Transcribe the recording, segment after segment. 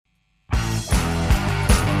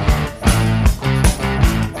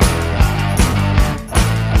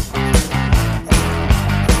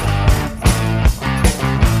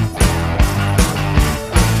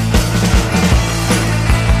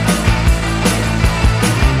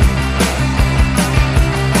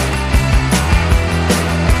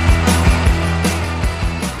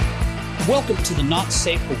Welcome to the Not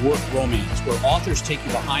Safe for Work Romance, where authors take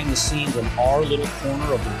you behind the scenes in our little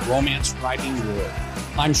corner of the romance writing world.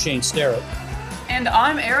 I'm Shane Sterrett. And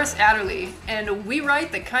I'm Eris Adderley, and we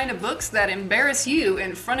write the kind of books that embarrass you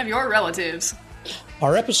in front of your relatives.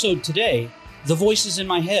 Our episode today, The Voices in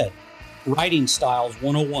My Head, Writing Styles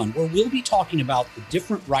 101, where we'll be talking about the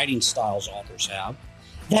different writing styles authors have,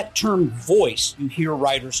 that term voice you hear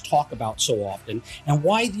writers talk about so often, and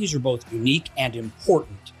why these are both unique and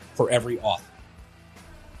important for every author.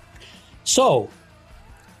 So,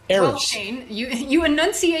 Eris. Well, Shane, you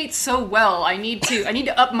enunciate so well. I need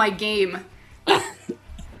to up my game.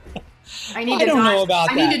 I need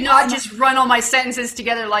to not just run all my sentences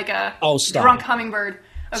together like a drunk hummingbird.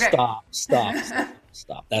 Okay.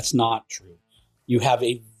 Stop. That's not true. You have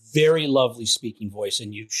a very lovely speaking voice,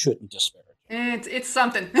 and you shouldn't disparage it. It's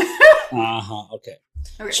something. Okay.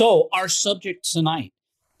 So our subject tonight,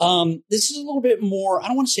 this is a little bit more, I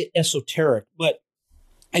don't want to say esoteric, but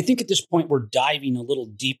I think at this point we're diving a little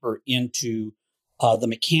deeper into the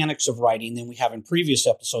mechanics of writing than we have in previous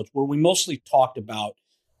episodes, where we mostly talked about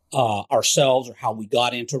ourselves or how we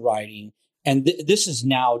got into writing. And this is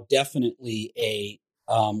now definitely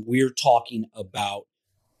we're talking about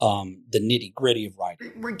the nitty gritty of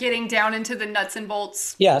writing. We're getting down into the nuts and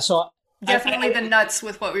bolts. Yeah. So definitely the nuts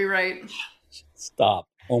with what we write. Stop.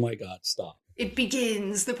 Oh my God, stop. It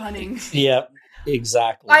begins the punning. Yeah,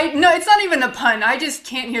 exactly. No, it's not even a pun. I just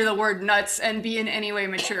can't hear the word nuts and be in any way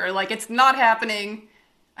mature. Like, it's not happening.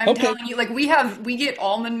 I'm telling you, like, we get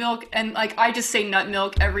almond milk, and like I just say nut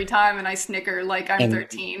milk every time, and I snicker like I'm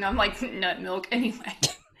 13. I'm like, nut milk anyway.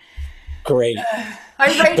 Great.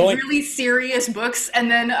 I write really serious books,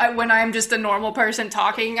 and then when I'm just a normal person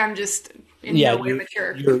talking, I'm just no way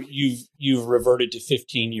mature. You've reverted to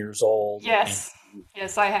 15 years old. Yes,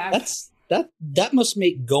 I have. That must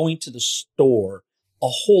make going to the store a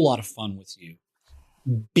whole lot of fun with you.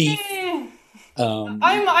 Beef.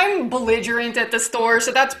 I'm belligerent at the store,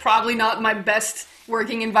 so that's probably not my best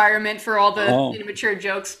working environment for all the immature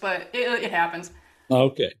jokes, but it happens.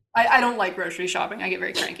 Okay. I don't like grocery shopping. I get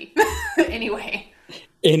very cranky. Anyway.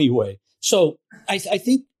 So I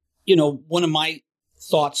think, one of my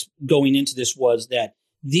thoughts going into this was that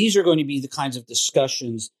these are going to be the kinds of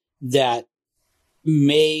discussions that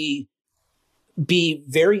may be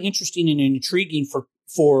very interesting and intriguing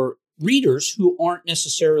for readers who aren't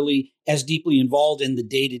necessarily as deeply involved in the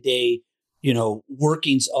day-to-day,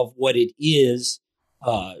 workings of what it is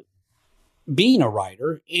being a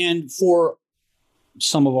writer. And for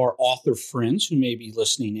some of our author friends who may be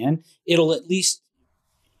listening in, it'll at least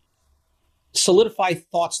solidify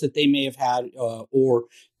thoughts that they may have had,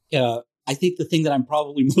 I think the thing that I'm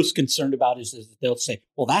probably most concerned about is that they'll say,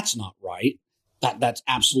 well, that's not right. That's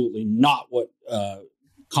absolutely not what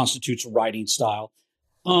constitutes a writing style.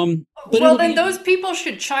 Then those people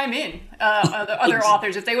should chime in, other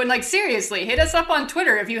authors, if they would, like, seriously, hit us up on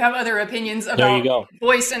Twitter if you have other opinions about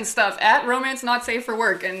voice and stuff, at Romance Not Safe for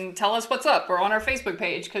Work, and tell us what's up, or on our Facebook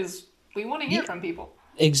page, because we want to hear from people.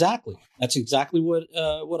 Exactly. That's exactly what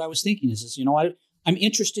I was thinking is I'm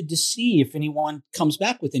interested to see if anyone comes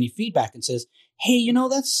back with any feedback and says, hey,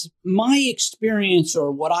 that's my experience,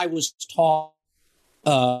 or what I was taught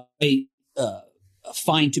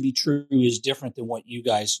find to be true is different than what you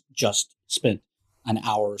guys just spent an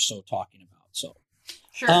hour or so talking about. So,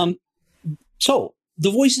 sure. So the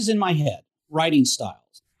voices in my head, writing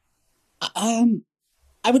styles.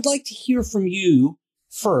 I would like to hear from you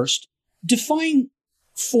first. Define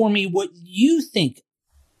for me what you think.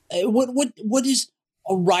 What is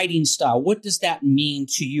a writing style? What does that mean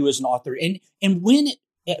to you as an author? And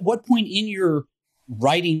at what point in your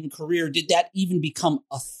writing career did that even become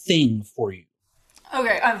a thing for you?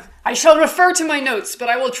 Okay, I shall refer to my notes, but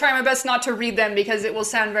I will try my best not to read them because it will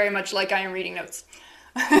sound very much like I am reading notes.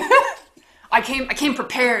 I came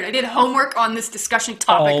prepared. I did homework on this discussion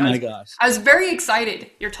topic. Oh my gosh! I was very excited.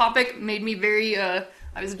 Your topic made me very. I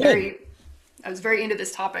was very into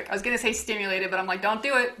this topic. I was gonna say stimulated, but I'm like, don't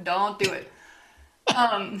do it. Don't do it.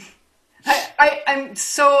 I'm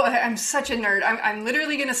such a nerd. I'm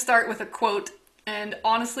literally gonna start with a quote, and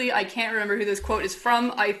honestly, I can't remember who this quote is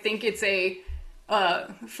from. I think it's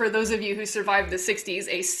for those of you who survived the 60s,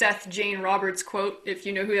 a Seth Jane Roberts quote. If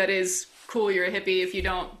you know who that is, cool, you're a hippie. If you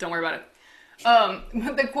don't worry about it.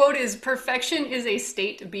 The quote is, "Perfection is a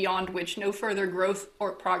state beyond which no further growth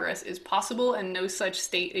or progress is possible, and no such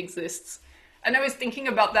state exists." And I was thinking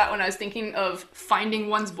about that when I was thinking of finding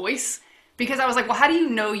one's voice, because I was like, well, how do you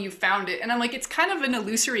know you found it? And I'm like, it's kind of an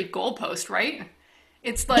illusory goalpost, right?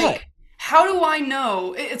 It's like, how do I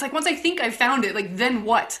know? It's like once I think I found it, like then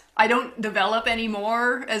what? I don't develop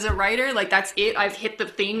anymore as a writer. Like that's it. I've hit the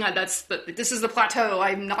thing. This is the plateau.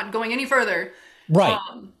 I'm not going any further. Right.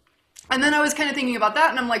 And then I was kind of thinking about that,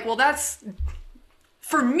 and I'm like, well, that's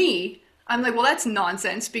for me. I'm like, well, that's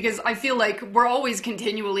nonsense because I feel like we're always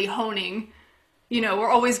continually honing. We're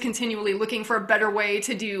always continually looking for a better way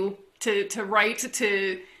to write,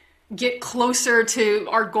 to get closer to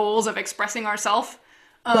our goals of expressing ourselves.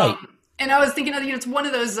 Right. And I was thinking, it's one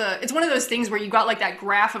of those things where you got like that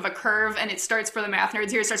graph of a curve, and it starts for the math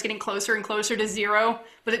nerds here. It starts getting closer and closer to zero,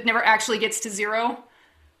 but it never actually gets to zero.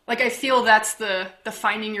 Like I feel that's the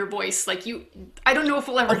finding your voice. Like I don't know if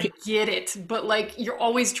we'll ever get it, but like you're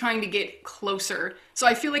always trying to get closer. So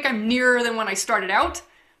I feel like I'm nearer than when I started out.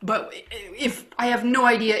 But if I have no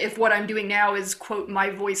idea if what I'm doing now is quote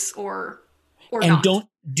my voice or and not.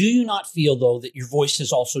 Do you not feel though that your voice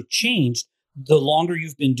has also changed the longer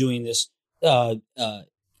you've been doing this?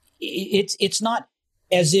 It's not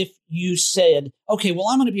as if you said, okay, well,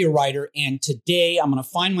 I'm going to be a writer and today I'm going to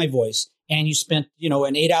find my voice. And you spent, an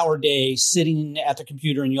 8-hour day sitting at the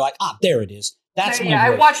computer and you're like, there it is. That's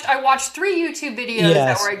my voice. I watched 3 YouTube videos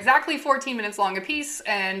that were exactly 14 minutes long a piece.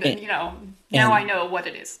 And now I know what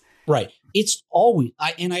it is. Right. It's always,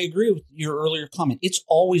 and I agree with your earlier comment. It's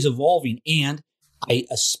always evolving. And I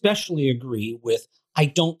especially agree with, I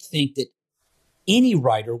don't think that any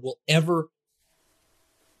writer will ever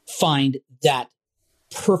find that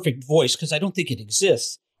perfect voice because I don't think it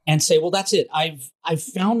exists. And say, well, that's it. I've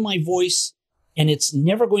found my voice and it's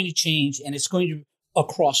never going to change. And it's going to,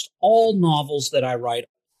 across all novels that I write,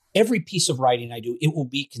 every piece of writing I do, it will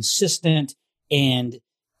be consistent and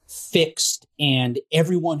fixed. And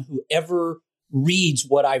everyone who ever reads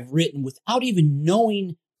what I've written without even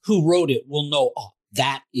knowing who wrote it will know,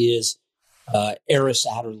 that is Eris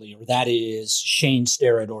Adderley, or that is Shane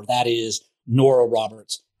Sterrett, or that is Nora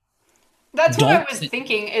Roberts. That's what I was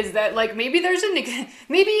thinking, is that like maybe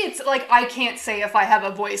maybe it's like I can't say if I have a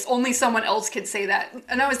voice, only someone else could say that.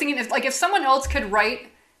 And I was thinking if someone else could write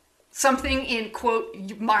something in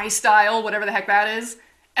quote my style, whatever the heck that is,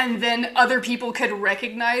 and then other people could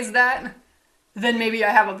recognize that, then maybe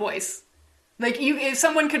I have a voice. Like if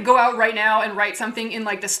someone could go out right now and write something in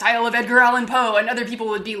like the style of Edgar Allan Poe, and other people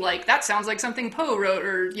would be like, that sounds like something Poe wrote,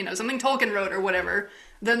 or something Tolkien wrote, or whatever,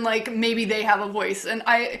 then like maybe they have a voice. And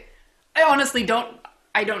I honestly don't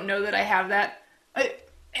know that I have that.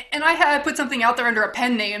 I had put something out there under a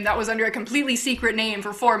pen name that was under a completely secret name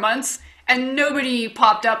for 4 months, and nobody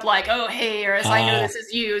popped up like, oh, hey, Eris, I know this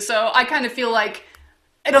is you. So I kind of feel like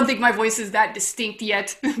I don't think my voice is that distinct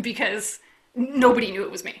yet because nobody knew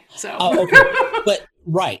it was me. So, okay. But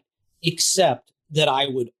right. Except that I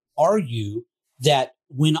would argue that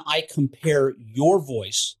when I compare your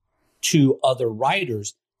voice to other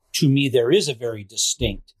writers, to me, there is a very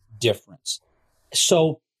distinct difference.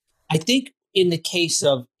 So I think in the case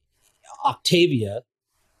of Octavia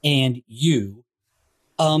and you,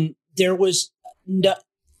 there was the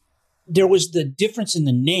difference in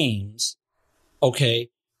the names. Okay.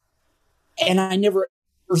 And I never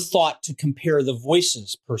thought to compare the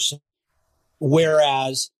voices per se.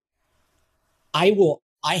 Whereas I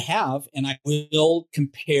have, and I will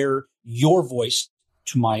compare your voice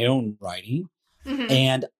to my own writing. Mm-hmm.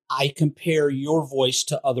 And I compare your voice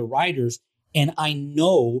to other writers, and I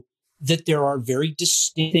know that there are very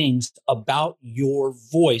distinct things about your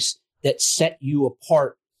voice that set you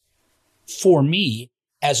apart for me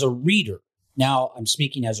as a reader. Now, I'm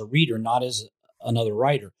speaking as a reader, not as another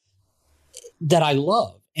writer, that I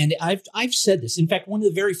love. And I've said this. In fact, one of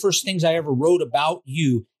the very first things I ever wrote about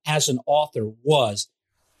you as an author was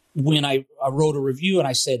when I wrote a review and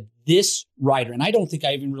I said, this writer, and I don't think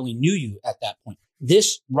I even really knew you at that point,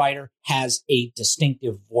 this writer has a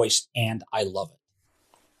distinctive voice and I love it.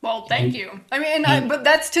 Well, thank you. I mean, but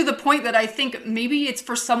that's to the point that I think maybe it's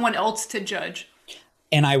for someone else to judge.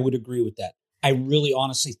 And I would agree with that. I really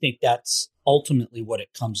honestly think that's ultimately what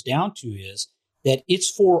it comes down to, is that it's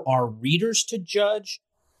for our readers to judge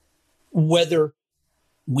whether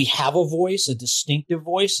we have a voice, a distinctive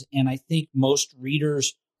voice. And I think most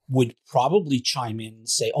readers would probably chime in and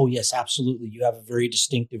say, oh, yes, absolutely. You have a very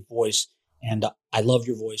distinctive voice and I love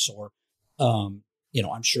your voice. Or,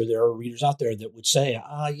 I'm sure there are readers out there that would say,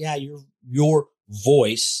 yeah, your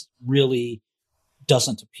voice really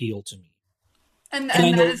doesn't appeal to me. And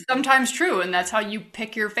that is sometimes true. And that's how you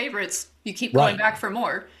pick your favorites. You keep going back for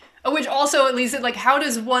more. Which also, at least, like, how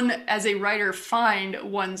does one as a writer find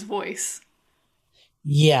one's voice?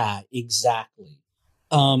 Yeah, exactly.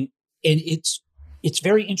 And it's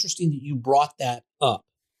very interesting that you brought that up,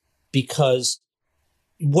 because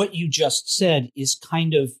what you just said is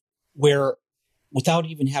kind of where, without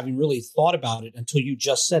even having really thought about it until you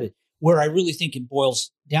just said it, where I really think it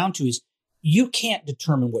boils down to is you can't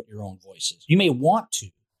determine what your own voice is. You may want to.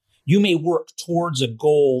 You may work towards a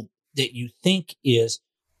goal that you think is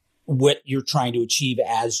what you're trying to achieve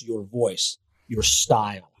as your voice, your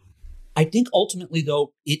style. I think ultimately,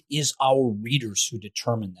 though, it is our readers who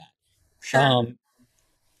determine that. Sure.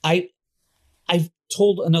 I've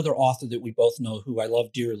told another author that we both know, who I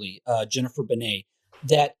love dearly, Jennifer Benet,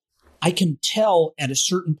 that I can tell at a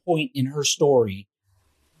certain point in her story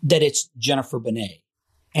that it's Jennifer Benet.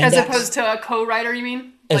 And as opposed to a co-writer, you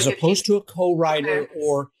mean? As opposed to a co-writer,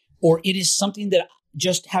 okay. or it is something that,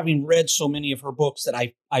 just having read so many of her books,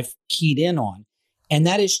 that I've keyed in on. And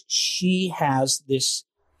that is, she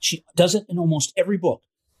does it in almost every book,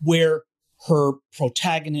 where her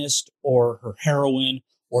protagonist or her heroine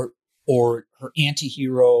or her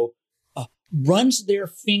anti-hero runs their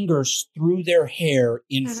fingers through their hair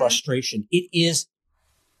in frustration. It's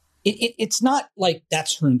not like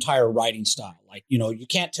that's her entire writing style. Like, you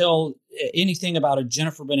can't tell anything about a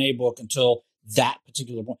Jennifer Benet book until that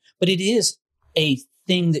particular point. But it is a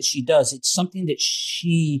thing that she does. It's something that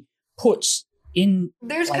she puts in.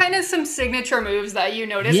 There's kind of some signature moves that you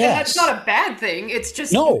notice. Yes. And that's not a bad thing. It's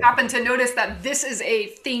just you happen to notice that this is a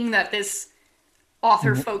thing that this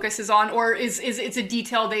author focuses on, or it's a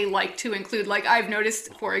detail they like to include. Like, I've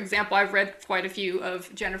noticed, for example, I've read quite a few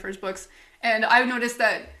of Jennifer's books, and I've noticed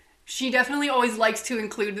that she definitely always likes to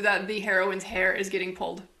include that the heroine's hair is getting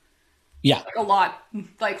pulled. Yeah. Like, a lot,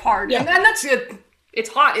 like hard. Yeah. And that's it. It's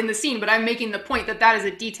hot in the scene, but I'm making the point that is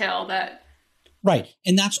a detail that. Right.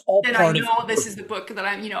 And that's all part of. And I know this is the book that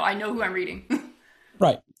I know who I'm reading.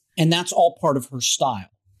 Right. And that's all part of her style.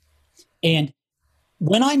 And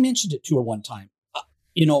when I mentioned it to her one time,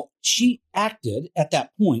 she acted at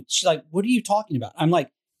that point. She's like, "What are you talking about?" I'm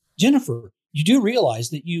like, "Jennifer, you do realize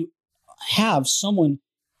that you have someone,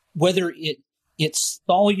 whether it's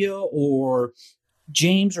Thalia or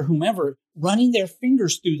James or whomever, running their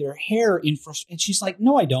fingers through their hair in frustration." And she's like,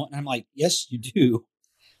 "No, I don't." And I'm like, "Yes, you do."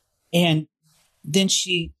 And then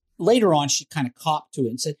later on, she kind of copped to it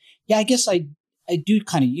and said, "Yeah, I guess I do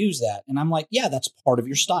kind of use that." And I'm like, "Yeah, that's part of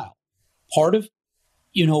your style. Part of,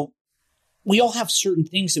 we all have certain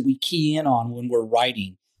things that we key in on when we're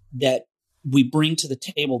writing, that we bring to the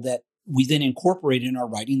table, that we then incorporate in our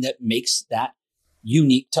writing, that makes that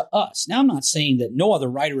unique to us." Now, I'm not saying that no other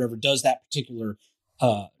writer ever does that particular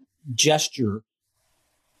gesture,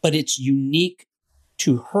 but it's unique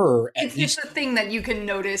to her. It's a thing that you can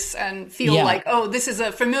notice and feel like, oh, this is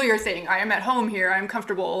a familiar thing. I am at home here. I'm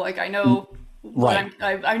comfortable. Like, I know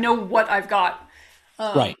I know what I've got.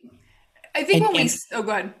 Right. I think go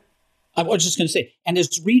ahead. I was just going to say, and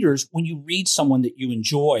as readers, when you read someone that you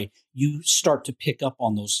enjoy, you start to pick up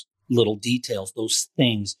on those little details, those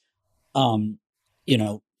things.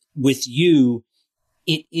 With you,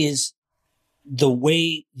 it is the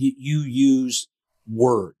way you use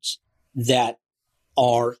words that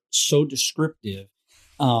are so descriptive.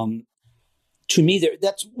 To me,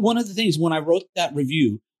 that's one of the things when I wrote that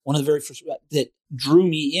review, one of the very first that drew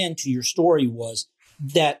me into your story was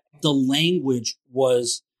that the language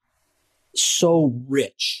was so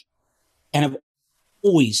rich. And I've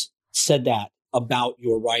always said that about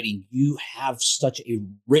your writing. You have such a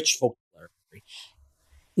rich vocabulary.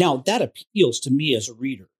 Now, that appeals to me as a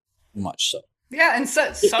reader, much so. Yeah, and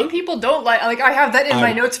some people don't like I have that in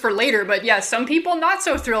my notes for later, but yeah, some people not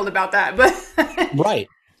so thrilled about that. But right.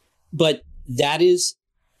 But that is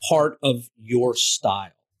part of your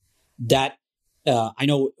style. That I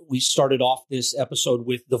know we started off this episode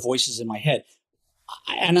with the voices in my head.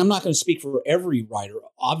 And I'm not going to speak for every writer,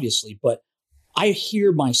 obviously, but I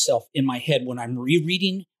hear myself in my head when I'm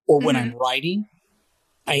rereading or when I'm writing.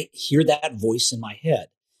 I hear that voice in my head.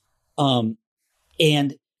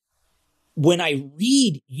 And when I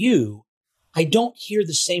read you, I don't hear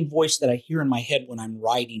the same voice that I hear in my head when I'm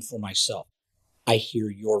writing for myself. I hear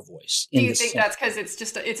your voice. Do you think that's because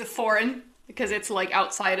it's a foreign, because it's like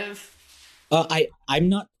outside of? I'm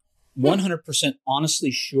not 100%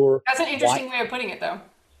 honestly sure. That's an interesting way of putting it, though.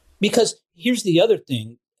 Because here's the other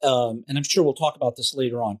thing, and I'm sure we'll talk about this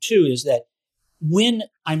later on too, is that when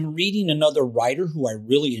I'm reading another writer who I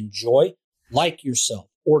really enjoy, like yourself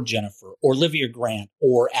or Jennifer or Olivia Grant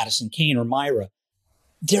or Addison Kane or Myra,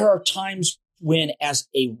 there are times when, as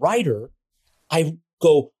a writer, I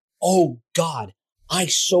go, "Oh God, I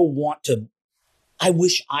so want to, I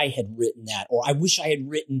wish I had written that, or I wish I had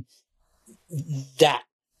written that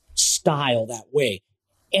style that way."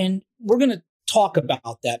 And we're going to talk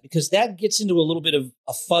about that because that gets into a little bit of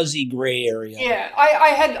a fuzzy gray area. Yeah, I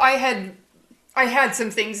had I had some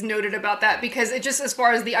things noted about that because it just, as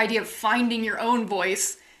far as the idea of finding your own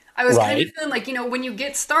voice, I was kind of Right. feeling like, when you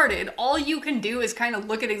get started, all you can do is kind of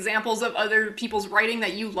look at examples of other people's writing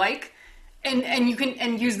that you like, and you can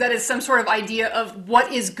and use that as some sort of idea of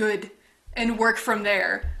what is good and work from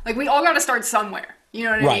there. Like we all got to start somewhere. You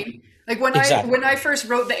know what I Right. mean? Like when I Exactly. when I first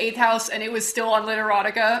wrote The Eighth House and it was still on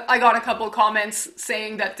Literotica, I got a couple of comments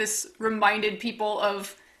saying that this reminded people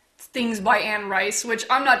of things by Anne Rice, which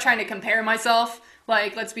I'm not trying to compare myself.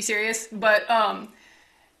 Like, let's be serious. But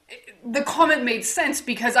the comment made sense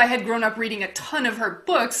because I had grown up reading a ton of her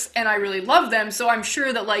books and I really loved them. So I'm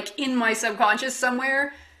sure that, like, in my subconscious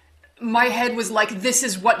somewhere, my head was like, this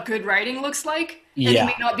is what good writing looks like. And it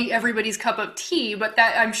may Yeah. not be everybody's cup of tea, but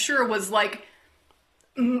that I'm sure was like,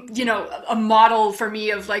 a model for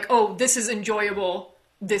me of like, oh, this is enjoyable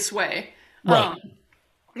this way. Right.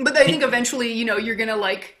 But I think And eventually, you're gonna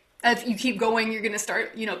like, if you keep going, you're gonna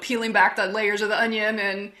start, peeling back the layers of the onion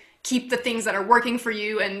and keep the things that are working for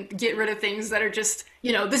you and get rid of things that are just,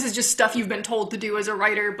 this is just stuff you've been told to do as a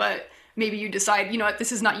writer, but maybe you decide, what,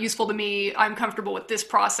 this is not useful to me. I'm comfortable with this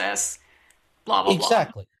process, blah, blah, blah.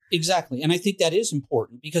 exactly. Exactly. And I think that is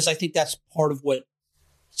important because I think that's part of what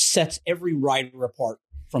sets every writer apart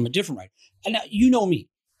from a different writer. And now, you know me,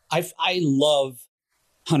 I love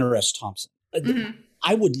Hunter S. Thompson.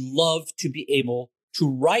 I would love to be able to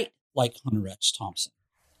write like Hunter S. Thompson I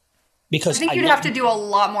because think I you'd love, have to do a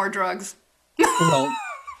lot more drugs. well,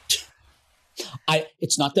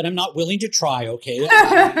 it's not that I'm not willing to try. Okay.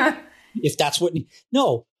 If that's what,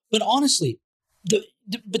 no, but honestly, the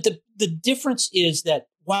difference is that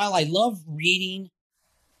while I love reading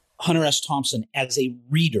Hunter S. Thompson as a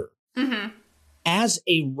reader, as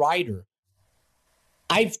a writer,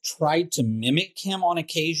 I've tried to mimic him on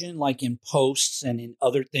occasion, like in posts and in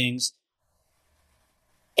other things,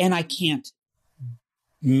 and I can't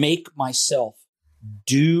make myself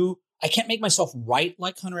I can't make myself write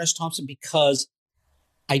like Hunter S. Thompson because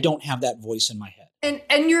I don't have that voice in my head.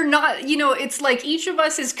 And you're not, it's like each of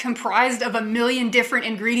us is comprised of a million different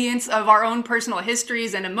ingredients of our own personal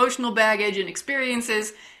histories and emotional baggage and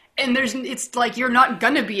experiences. And it's like you're not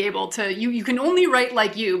gonna be able to, you can only write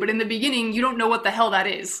like you, but in the beginning you don't know what the hell that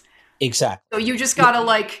is. Exactly. So you just gotta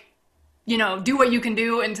like, do what you can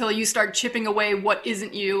do until you start chipping away what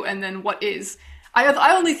isn't you and then what is.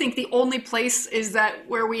 I only think the only place is that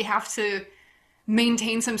where we have to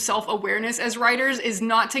maintain some self-awareness as writers is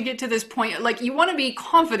not to get to this point. Like, you want to be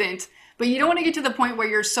confident, but you don't want to get to the point where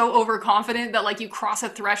you're so overconfident that like you cross a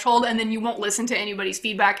threshold and then you won't listen to anybody's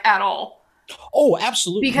feedback at all. Oh,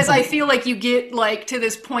 absolutely. Because I feel like you get like to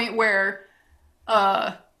this point where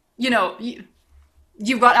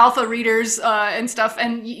you've got alpha readers and stuff,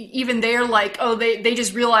 and even they're like, oh, they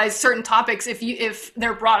just realize certain topics, if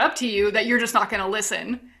they're brought up to you, that you're just not going to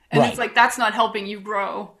listen, and Right. it's like that's not helping you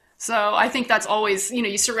grow. So I think that's always,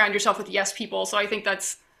 you surround yourself with yes people. So I think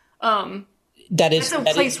that's That is a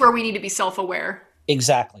place where we need to be self-aware.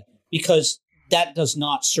 exactly, because that does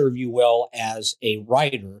not serve you well as a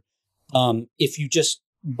writer. If you just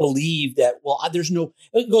believe that, well,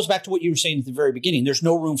 it goes back to what you were saying at the very beginning. There's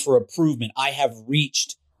no room for improvement. I have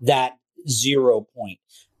reached that 0 point.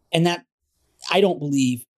 And that I don't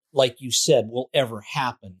believe, like you said, will ever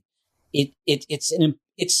happen. It's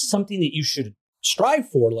something that you should strive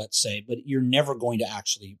for, let's say, but you're never going to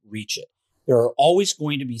actually reach it. There are always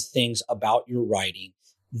going to be things about your writing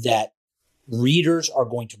that readers are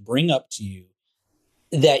going to bring up to you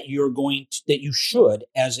that that you should,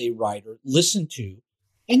 as a writer, listen to.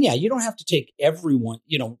 And yeah, you don't have to take everyone,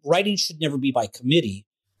 writing should never be by committee,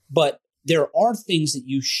 but there are things that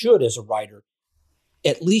you should, as a writer,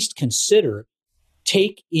 at least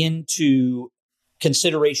take into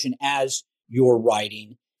consideration as you're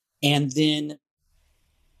writing, and then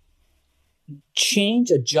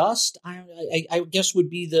change, adjust. I guess would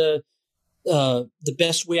be the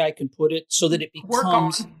best way I can put it, so that it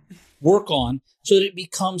becomes work on, so that it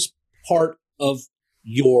becomes part of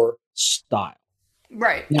your style.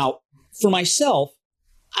 Right. Now, for myself,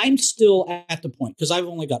 I'm still at the point, because I've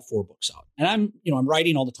only got 4 books out, and I'm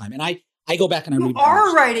writing all the time, and I go back and I read. You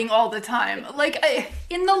are writing all the time. Like,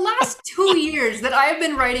 in the last 2 years that I have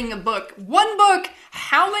been writing one book,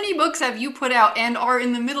 how many books have you put out and are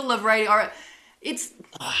in the middle of writing?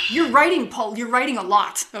 You're writing, Paul. You're writing a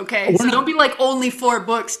lot, okay? So don't be like, only 4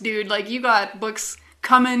 books, dude. Like, you got books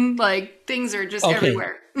coming. Like, things are just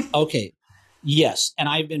everywhere. Okay. Yes. And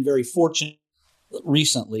I've been very fortunate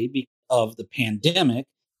recently because of the pandemic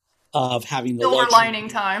of having the silver lining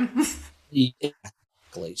time.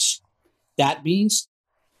 Exactly. That means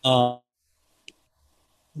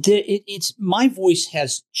it's my voice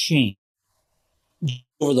has changed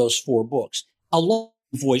over those 4 books. a lot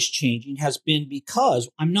of voice changing has been because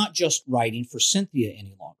I'm not just writing for Cynthia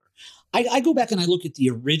any longer. I go back and I look at the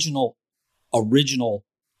original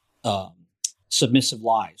Submissive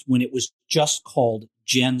Lies when it was just called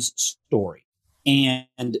Jen's Story.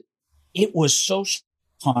 And it was so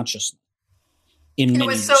conscious in many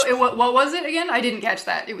respects. What was it again? I didn't catch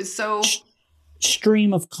that. It was so...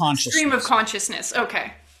 Stream of consciousness. Stream of consciousness.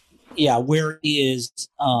 Okay. Yeah, where it is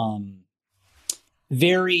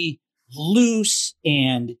very loose,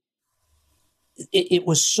 and it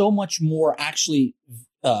was so much more actually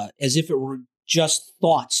as if it were just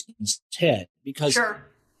thoughts in his head, because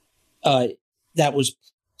that was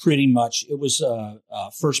pretty much, it was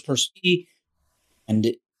first person, and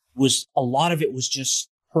it was, a lot of it was just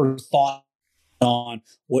her thought on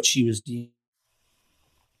what she was doing.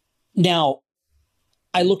 Now,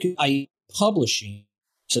 I look at publishing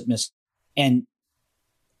Submissive, and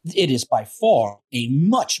it is by far a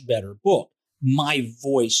much better book. My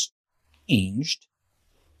voice changed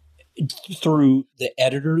through the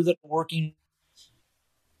editor that I'm working,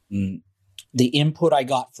 the input I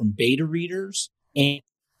got from beta readers, and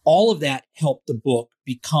all of that helped the book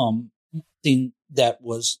become something that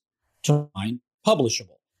was, to mine,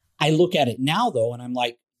 publishable. I look at it now, though, and I'm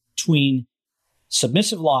like, between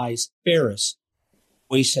Submissive Lies, Ferris,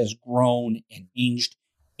 voice has grown and changed,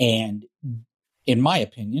 and in my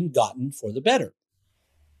opinion, gotten for the better.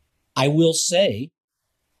 I will say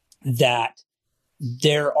that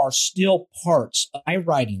there are still parts of my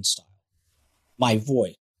writing style, my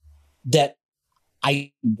voice, that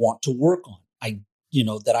I want to work on.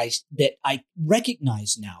 That I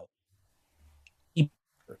recognize now.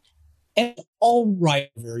 And all writers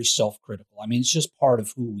are very self-critical. I mean, it's just part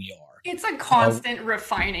of who we are. It's a constant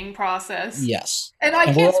refining process. Yes. And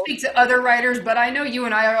I can't speak to other writers, but I know you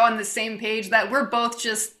and I are on the same page that we're both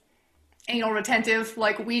just anal retentive.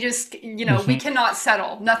 Like, we just, we cannot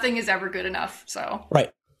settle. Nothing is ever good enough. So.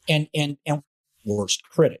 Right. And worst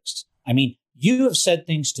critics. I mean, you have said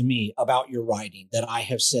things to me about your writing that I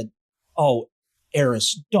have said, oh,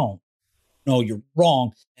 Eris, don't. No, you're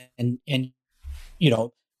wrong. And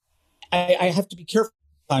I have to be careful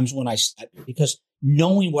times when I say it, because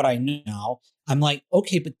knowing what I know now, I'm like,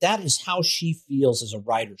 okay, but that is how she feels as a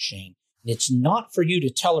writer, Shane. And it's not for you to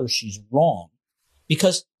tell her she's wrong,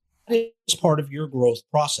 because that is part of your growth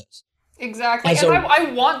process. Exactly.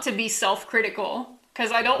 I want to be self-critical,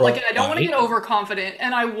 because I don't want to get overconfident,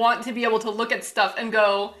 and I want to be able to look at stuff and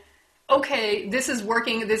go, okay, this is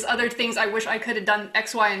working. There's other things I wish I could have done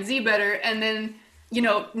X, Y, and Z better. And then,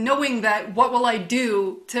 knowing that, what will I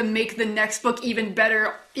do to make the next book even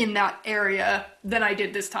better in that area than I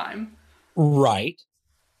did this time? Right.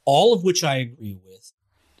 All of which I agree with.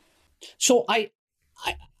 So I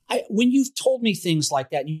when you've told me things like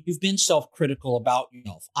that, you've been self-critical about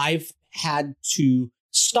yourself, I've had to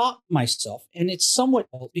stop myself. And it's somewhat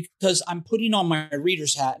because I'm putting on my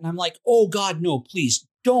reader's hat and I'm like, oh God, no, please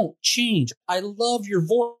don't change. I love your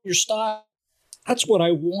voice, your style. That's what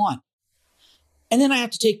I want. And then I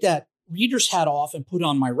have to take that reader's hat off and put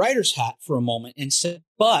on my writer's hat for a moment and say,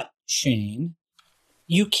 but Shane,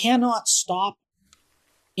 you cannot stop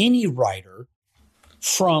any writer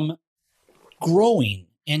from growing.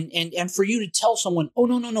 And for you to tell someone, oh,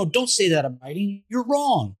 no, don't say that about writing. You're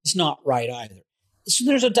wrong. It's not right either. So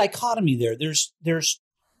there's a dichotomy there. There's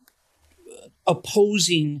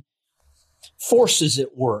opposing forces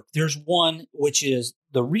at work. There's one, which is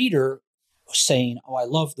the reader saying, oh, I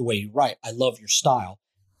love the way you write. I love your style.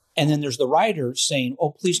 And then there's the writer saying,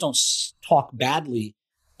 oh, please don't talk badly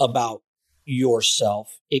about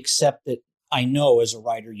yourself, except that I know as a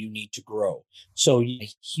writer you need to grow. So you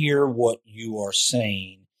hear what you are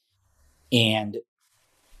saying, and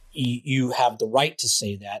you have the right to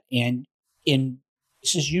say that. And in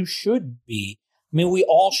cases you should be. I mean, we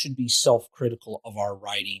all should be self-critical of our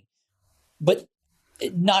writing, but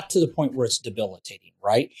not to the point where it's debilitating,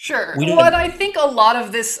 right? Sure. But I think a lot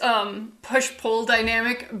of this push-pull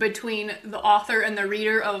dynamic between the author and the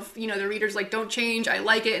reader of, the reader's like, don't change, I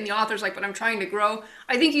like it, and the author's like, but I'm trying to grow.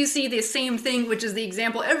 I think you see the same thing, which is the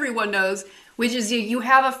example everyone knows, which is you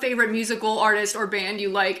have a favorite musical artist or band you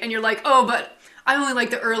like, and you're like, oh, but I only like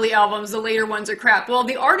the early albums, the later ones are crap. Well,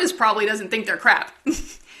 the artist probably doesn't think they're crap.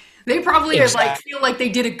 They probably are feel like they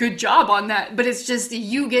did a good job on that, but it's just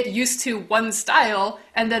you get used to one style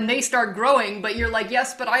and then they start growing, but you're like,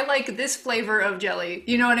 yes, but I like this flavor of jelly.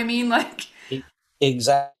 You know what I mean? Like,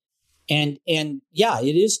 exactly. And yeah,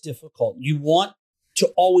 it is difficult. You want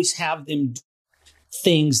to always have them do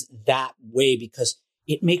things that way because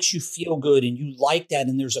it makes you feel good and you like that,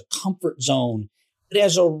 and there's a comfort zone. But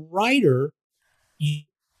as a writer,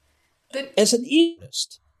 as an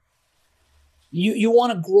artist, You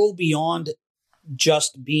want to grow beyond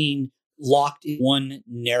just being locked in one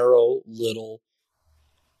narrow little,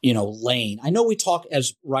 lane. I know we talk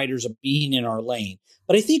as writers of being in our lane,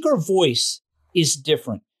 but I think our voice is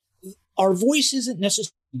different. Our voice isn't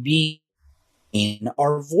necessarily being in.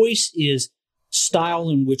 Our voice is style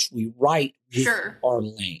in which we write with our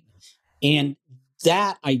lane. And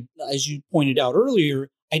that, as you pointed out earlier,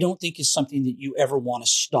 I don't think is something that you ever want to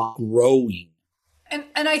stop growing. And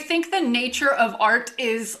I think the nature of art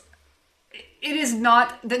is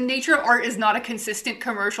the nature of art is not a consistent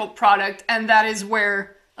commercial product, and that is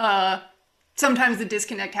where sometimes the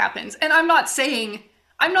disconnect happens. And I'm not saying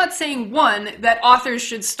one that authors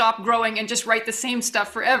should stop growing and just write the same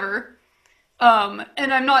stuff forever.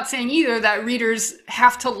 And I'm not saying either that readers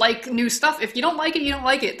have to like new stuff. If you don't like it, you don't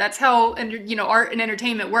like it. That's how art and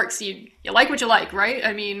entertainment works. You like what you like, right?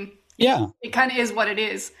 I mean, yeah, it kind of is what it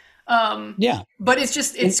is. But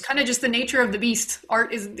it's kind of just the nature of the beast.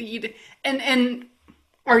 Art is and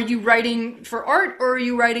are you writing for art or are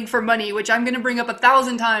you writing for money? Which I'm going to bring up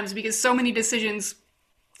 1,000 times because so many decisions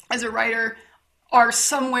as a writer are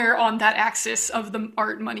somewhere on that axis of the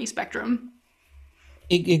art money spectrum.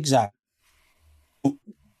 Exactly.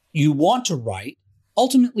 You want to write.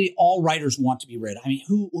 Ultimately, all writers want to be read. I mean,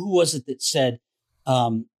 who was it that said,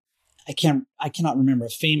 I cannot remember. A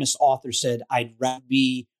famous author said, I'd rather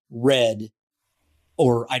be read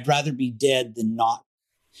or I'd rather be dead than not.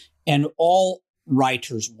 And all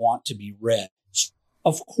writers want to be read.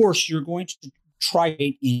 Of course, you're going to try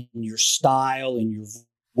it in your style, in your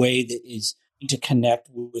way that is to connect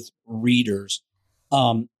with readers.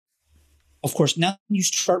 Of course, now you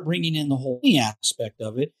start bringing in the whole aspect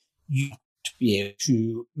of it, you have to be able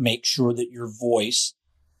to make sure that your voice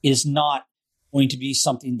is not going to be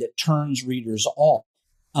something that turns readers off,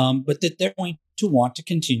 but that they're going to want to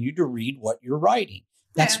continue to read what you're writing.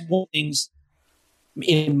 That's one of the things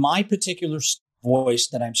in my particular voice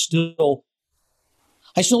that I still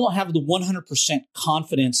don't have the 100%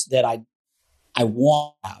 confidence that I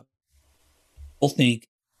want to have. I think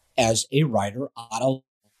as a writer,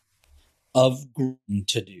 of growing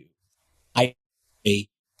to do. I have a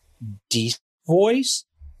decent voice,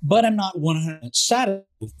 but I'm not 100% satisfied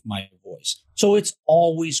with my voice. So it's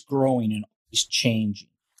always growing and always changing.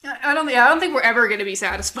 I don't think we're ever going to be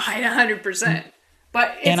satisfied 100%.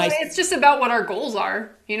 But it's just about what our goals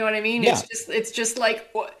are. You know what I mean? Yeah. It's just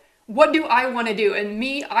like what do I want to do? And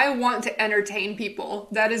me, I want to entertain people.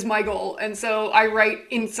 That is my goal. And so I write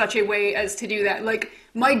in such a way as to do that. Like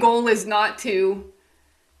my goal is not to.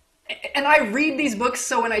 And I read these books,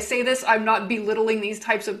 so when I say this, I'm not belittling these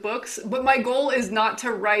types of books, but my goal is not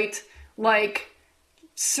to write, like,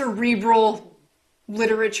 cerebral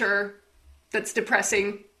literature that's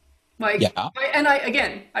depressing. Like, yeah.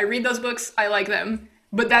 I read those books, I like them,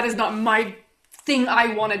 but that is not my thing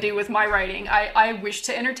I want to do with my writing. I wish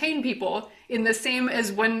to entertain people in the same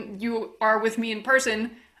as when you are with me in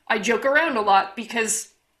person. I joke around a lot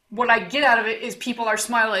because what I get out of it is people are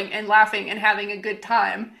smiling and laughing and having a good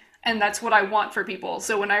time. And that's what I want for people.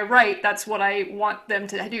 So when I write, that's what I want them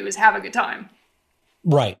to do is have a good time.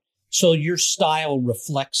 Right. So your style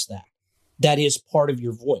reflects that. That is part of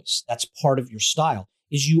your voice. That's part of your style,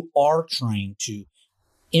 is you are trying to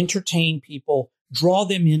entertain people, draw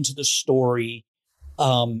them into the story.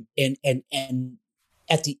 And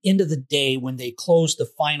at the end of the day, when they close the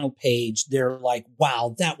final page, they're like,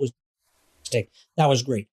 wow, that was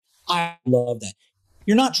great. I love that.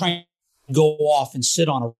 You're not trying to go off and sit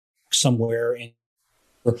on a somewhere and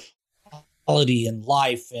quality in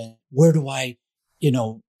life and where do I,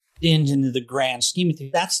 end into the grand scheme of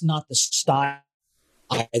things. That's not the style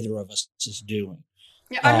either of us is doing.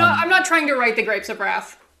 Yeah, I'm not trying to write The Grapes of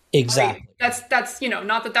Wrath. Exactly. That's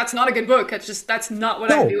not that's not a good book. That's not what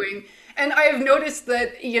I'm doing. And I have noticed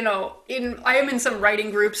that, I am in some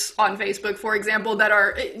writing groups on Facebook, for example, that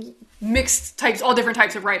are mixed types, all different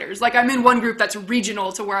types of writers. Like I'm in one group that's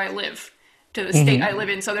regional to where I live, to the state I live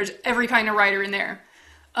in. So there's every kind of writer in there.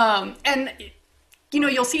 And,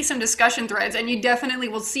 you'll see some discussion threads and you definitely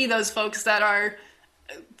will see those folks that are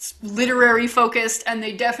literary focused and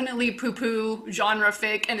they definitely poo-poo genre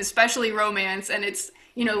fic and especially romance. And it's,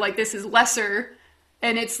 like this is lesser.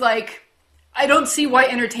 And it's like, I don't see why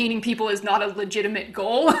entertaining people is not a legitimate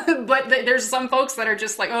goal, but there's some folks that are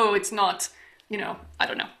just like, oh, it's not, I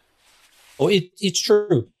don't know. Oh, it's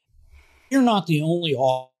true. You're not the only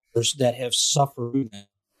author that have suffered.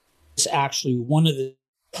 It's actually one of the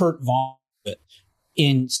Kurt Vonnegut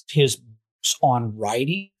in his books on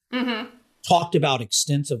writing talked about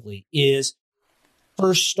extensively is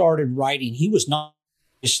first started writing. He was not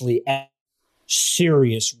obviously a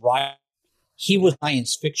serious writer. He was a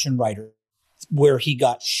science fiction writer where he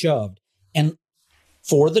got shoved. And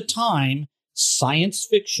for the time, science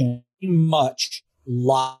fiction, much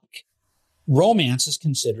like romance is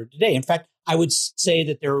considered today. In fact, I would say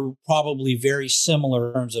that they're probably very similar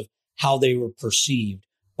in terms of how they were perceived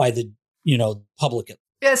by the, public.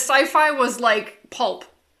 Yeah, sci-fi was like pulp.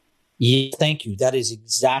 Yeah, thank you. That is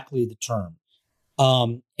exactly the term.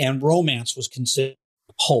 And romance was considered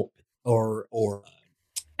pulp or.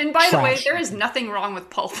 And by the way, there is nothing wrong with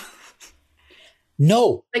pulp.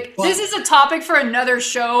 No. This is a topic for another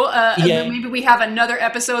show. Maybe we have another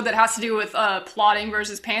episode that has to do with plotting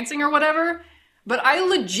versus pantsing or whatever. But I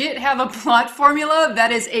legit have a plot formula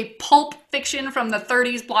that is a pulp fiction from the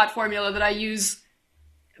 30s plot formula that I use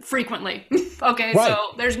frequently. Okay, right. So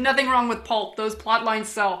there's nothing wrong with pulp. Those plot lines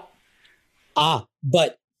sell.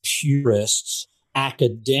 But purists,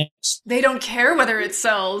 academics, they don't care whether it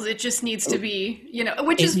sells. It just needs to be,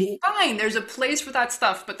 which is fine. There's a place for that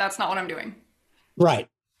stuff, but that's not what I'm doing. Right.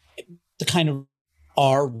 The kind of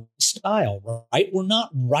our style, right? We're not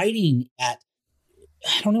writing at,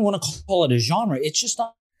 I don't even want to call it a genre. It's just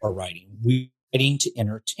not our writing. We're writing to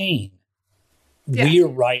entertain. Yeah. We are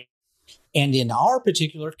writing, and in our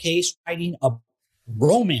particular case, writing a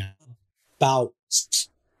romance about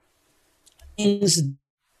things,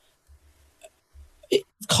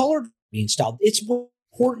 colored writing style. It's more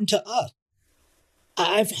important to us.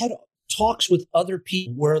 I've had talks with other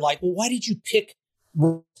people where like, well, why did you pick?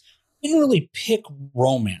 I didn't really pick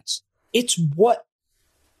romance. It's what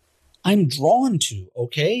I'm drawn to.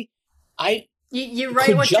 Okay. You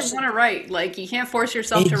write what you want to write. Like you can't force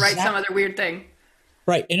yourself to write some other weird thing.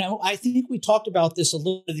 Right. And I think we talked about this a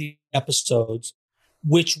little in the episodes,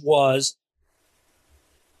 which was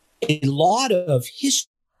a lot of history.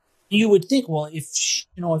 You would think, well, if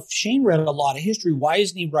Shane read a lot of history, why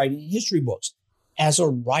isn't he writing history books? As a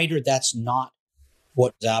writer, that's not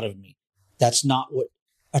what's out of me. That's not what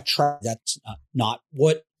attracts. That's not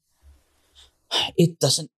what it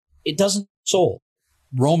doesn't soul.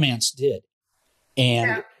 Romance did.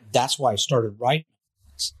 And that's why I started writing.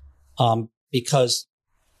 Because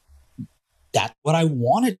that's what I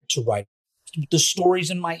wanted to write. The stories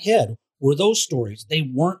in my head were those stories. They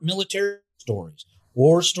weren't military stories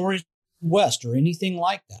or stories from the West or anything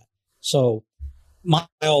like that. So my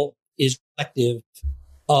style is reflective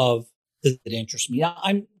of that interests me.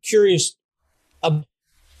 I'm curious about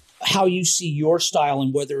how you see your style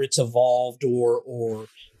and whether it's evolved or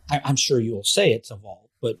I'm sure you'll say it's evolved,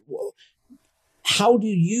 but how do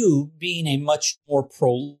you, being a much more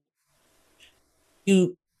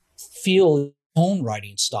you feel your own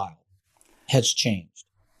writing style has changed?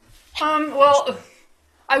 Well,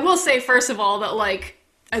 I will say, first of all, that like,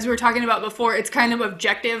 as we were talking about before, it's kind of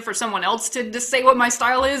objective for someone else to just say what my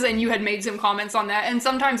style is, and you had made some comments on that, and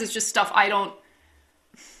sometimes it's just stuff I don't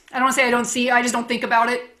want to say I don't see, I just don't think about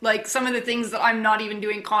it. Like, some of the things that I'm not even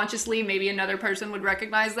doing consciously, maybe another person would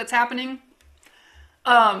recognize that's happening.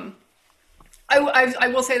 I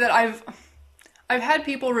will say that I've had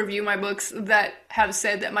people review my books that have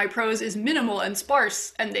said that my prose is minimal and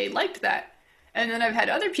sparse, and they liked that. And then I've had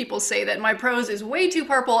other people say that my prose is way too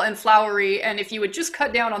purple and flowery, and if you would just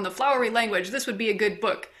cut down on the flowery language, this would be a good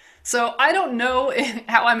book. So I don't know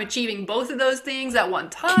how I'm achieving both of those things at one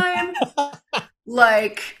time.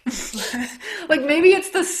 like maybe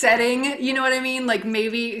it's the setting, you know what I mean? Like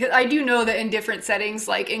maybe, I do know that in different settings,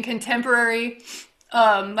 like in contemporary,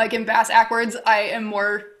 like in Bass Ackwards, I am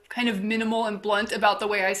more kind of minimal and blunt about the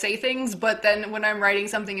way I say things, but then when I'm writing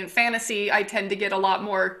something in fantasy, I tend to get a lot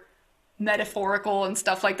more metaphorical and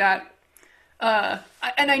stuff like that.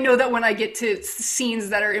 And I know that when I get to scenes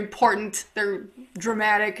that are important, they're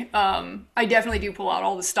dramatic, I definitely do pull out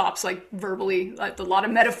all the stops, like verbally, like a lot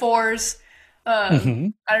of metaphors. I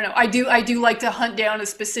don't know. I do like to hunt down a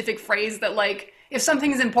specific phrase that, like, if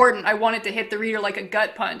something's important, I want it to hit the reader like a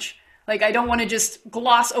gut punch. Like, I don't want to just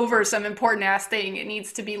gloss over some important ass thing. It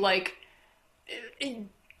needs to be like,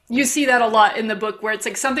 you see that a lot in the book where it's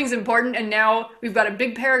like something's important and now we've got a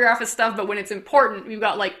big paragraph of stuff, but when it's important, we've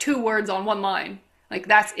got like 2 words on 1 line. Like,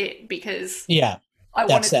 that's it, because I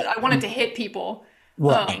wanted to hit people.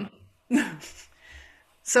 Right.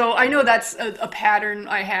 So I know that's a pattern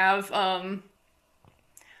I have.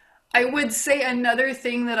 I would say another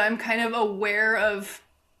thing that I'm kind of aware of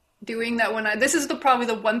doing, that this is probably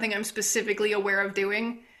the one thing I'm specifically aware of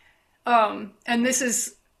doing. And this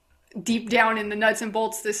is deep down in the nuts and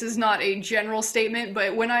bolts. This is not a general statement,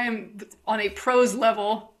 but when I am on a prose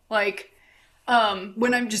level, like,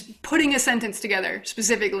 when I'm just putting a sentence together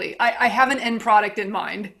specifically, I have an end product in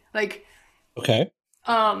mind. Like, okay.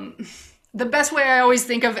 The best way I always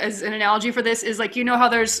think of as an analogy for this is, like, you know how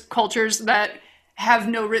there's cultures that have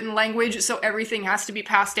no written language, so everything has to be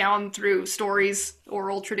passed down through stories,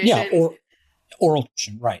 oral tradition. Yeah, or oral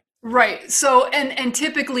tradition, right. Right. So, and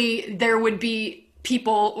typically there would be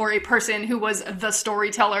people or a person who was the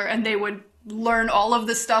storyteller, and they would learn all of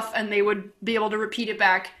this stuff and they would be able to repeat it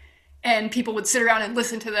back, and people would sit around and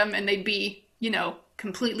listen to them, and they'd be,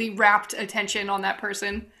 completely rapt attention on that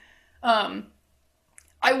person.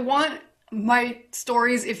 I want my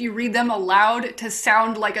stories, if you read them aloud, to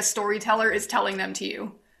sound like a storyteller is telling them to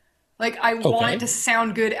you. Like, I want it to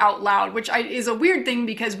sound good out loud, which is a weird thing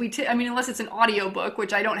because unless it's an audiobook,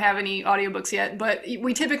 which I don't have any audiobooks yet, but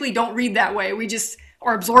we typically don't read that way. We just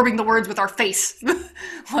are absorbing the words with our face.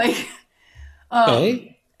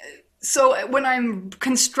 So when I'm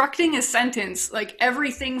constructing a sentence, like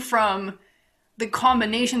everything from the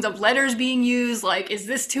combinations of letters being used, like, is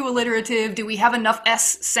this too alliterative? Do we have enough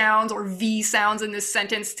S sounds or V sounds in this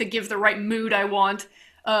sentence to give the right mood I want?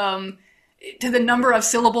 To the number of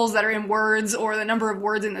syllables that are in words or the number of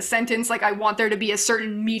words in the sentence, like I want there to be a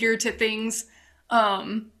certain meter to things.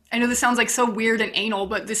 I know this sounds like so weird and anal,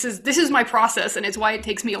 but this is my process, and it's why it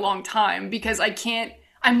takes me a long time, because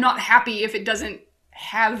I'm not happy if it doesn't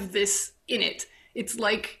have this in it. It's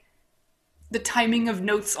like the timing of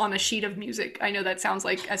notes on a sheet of music. I know that sounds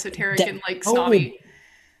like esoteric and like snobby.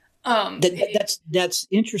 That's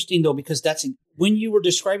interesting though, because that's when you were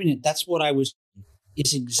describing it, that's what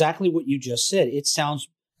it's exactly what you just said. It sounds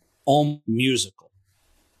almost musical.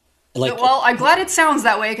 Well, I'm glad it sounds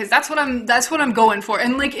that way, because that's what I'm going for.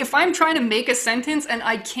 And like, if I'm trying to make a sentence and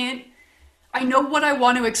I know what I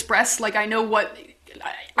want to express, like I know what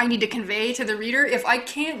I need to convey to the reader. If I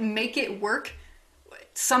can't make it work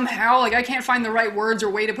somehow, like I can't find the right words or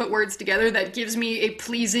way to put words together that gives me a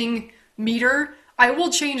pleasing meter, I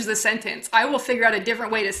will change the sentence. I will figure out a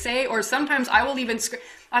different way to say, or sometimes I will even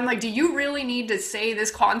I'm like, do you really need to say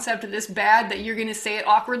this concept this bad that you're going to say it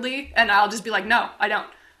awkwardly? And I'll just be like, no, I don't.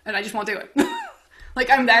 And I just won't do it. Like,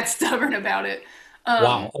 I'm that stubborn about it.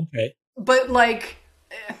 Wow. Okay. But like,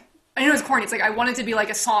 I know it's corny. It's like, I want it to be like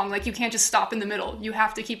a song. Like, you can't just stop in the middle. You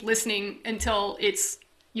have to keep listening until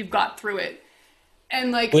you've got through it.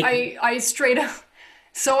 And like, I straight up,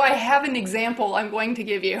 so I have an example I'm going to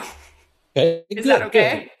give you. Okay, Is that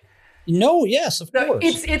okay? Good. No, yes, of course.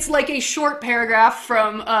 It's like a short paragraph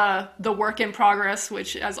from the work in progress,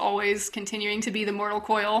 which, as always, continuing to be the mortal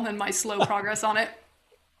coil and my slow progress on it.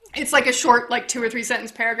 It's like a short, like 2 or 3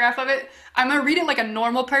 sentence paragraph of it. I'm going to read it like a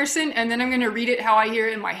normal person, and then I'm going to read it how I hear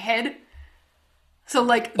it in my head. So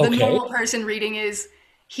like the normal person reading is,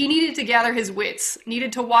 he needed to gather his wits,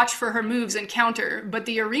 needed to watch for her moves and counter, but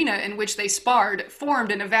the arena in which they sparred formed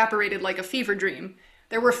and evaporated like a fever dream.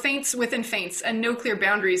 There were feints within feints, and no clear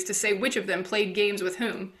boundaries to say which of them played games with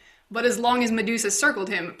whom. But as long as Medusa circled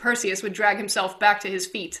him, Perseus would drag himself back to his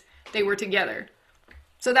feet. They were together.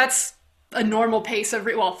 So that's a normal pace of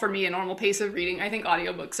for me, a normal pace of reading. I think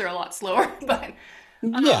audiobooks are a lot slower, but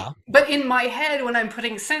yeah. But in my head, when I'm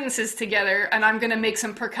putting sentences together, and I'm going to make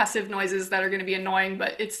some percussive noises that are going to be annoying,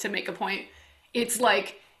 but it's to make a point. It's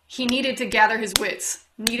like, he needed to gather his wits,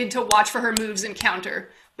 needed to watch for her moves and counter,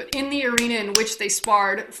 but in the arena in which they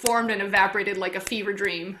sparred, formed and evaporated like a fever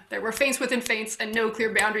dream. There were feints within feints, and no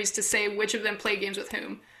clear boundaries to say which of them played games with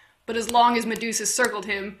whom. But as long as Medusa circled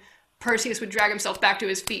him, Perseus would drag himself back to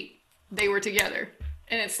his feet. They were together.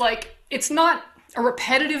 And it's like, it's not a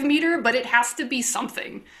repetitive meter, but it has to be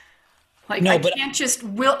something. Like, no, I can't just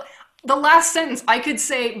the last sentence, I could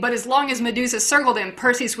say, but as long as Medusa circled him,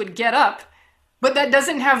 Perseus would get up. But that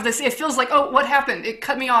doesn't have this, it feels like, oh, what happened? It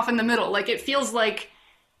cut me off in the middle. Like, it feels like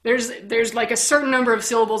there's like a certain number of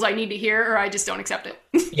syllables I need to hear, or I just don't accept it.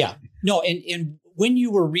 Yeah. No, and when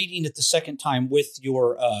you were reading it the second time with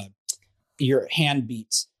your hand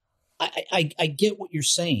beats, I get what you're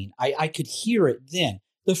saying. I could hear it then.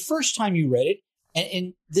 The first time you read it,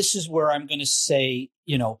 and this is where I'm going to say,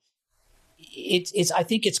 it's I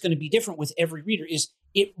think it's going to be different with every reader, is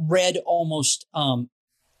it read almost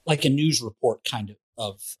like a news report kind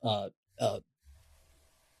of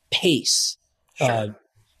pace. Sure.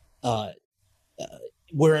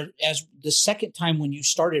 Whereas the second time when you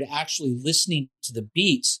started actually listening to the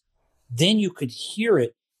beats, then you could hear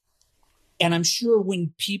it. And I'm sure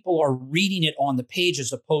when people are reading it on the page,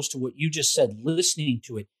 as opposed to what you just said, listening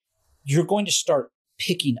to it, you're going to start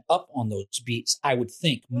picking up on those beats, I would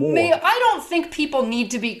think, more. I don't think people need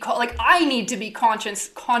to be, I need to be conscious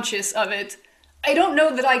of it. I don't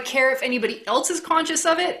know that I care if anybody else is conscious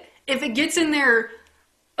of it. If it gets in their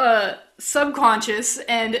subconscious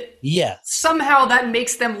and somehow that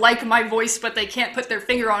makes them like my voice, but they can't put their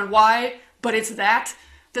finger on why, but it's that,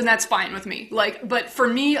 then that's fine with me. But for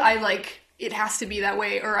me, it has to be that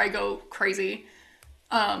way or I go crazy.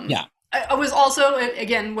 Yeah. I was also,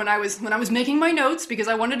 again, when I was making my notes, because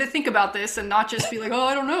I wanted to think about this and not just be like, oh,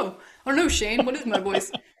 I don't know, Shane, what is my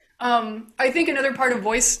voice? I think another part of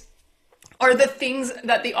voice are the things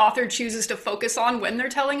that the author chooses to focus on when they're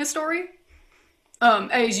telling a story.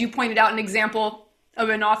 As you pointed out, an example of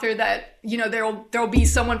an author that, you know, there'll be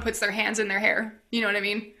someone puts their hands in their hair. You know what I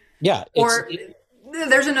mean? Yeah.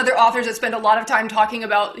 There's another authors that spend a lot of time talking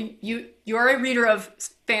about you're a reader of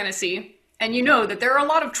fantasy, and you know that there are a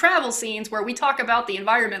lot of travel scenes where we talk about the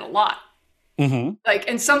environment a lot. Mm-hmm. Like,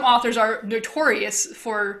 and some authors are notorious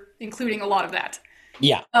for including a lot of that.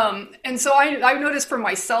 Yeah. And so I've noticed for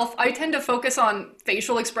myself, I tend to focus on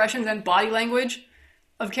facial expressions and body language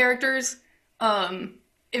of characters.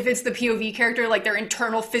 If it's the POV character, like their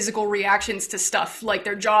internal physical reactions to stuff, like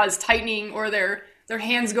their jaws tightening or their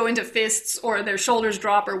hands go into fists or their shoulders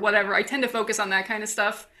drop or whatever. I tend to focus on that kind of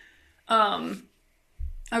stuff.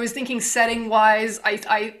 I was thinking setting wise,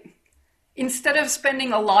 I instead of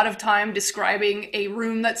spending a lot of time describing a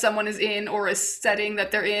room that someone is in or a setting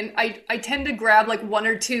that they're in, I tend to grab like one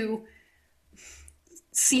or two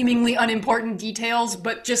seemingly unimportant details,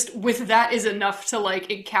 but just with that is enough to like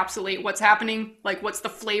encapsulate what's happening, like what's the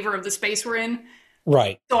flavor of the space we're in.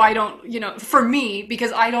 Right. So I don't, you know, for me,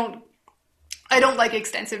 because I don't like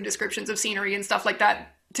extensive descriptions of scenery and stuff like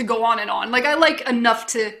that to go on and on. Like I like enough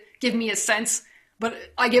to give me a sense, but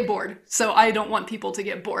I get bored. So I don't want people to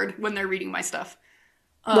get bored when they're reading my stuff.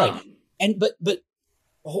 Right. And but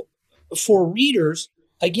for readers,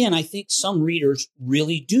 again, I think some readers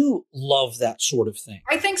really do love that sort of thing.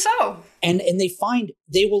 I think so. And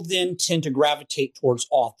they will then tend to gravitate towards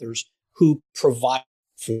authors who provide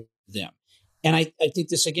for them. And I think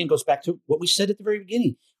this again goes back to what we said at the very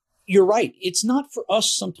beginning. You're right. It's not for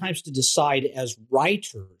us sometimes to decide as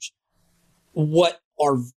writers what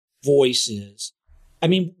our voice is. I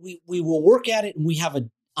mean, we will work at it and we have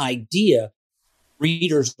an idea.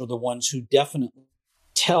 Readers are the ones who definitely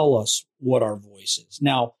tell us what our voice is.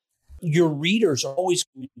 Now, your readers are always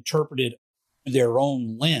going to interpret it through their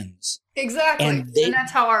own lens. Exactly. And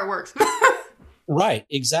that's how art works. Right,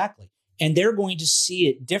 exactly. And they're going to see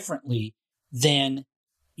it differently than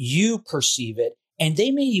you perceive it. And they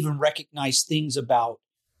may even recognize things about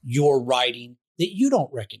your writing that you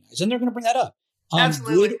don't recognize. And they're going to bring that up.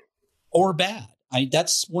 Absolutely. Good or bad.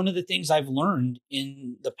 That's one of the things I've learned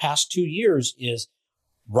in the past 2 years is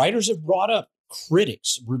writers have brought up,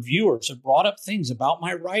 critics, reviewers have brought up things about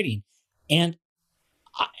my writing. And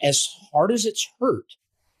as hard as it's hurt,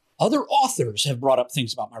 other authors have brought up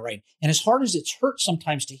things about my writing. And as hard as it's hurt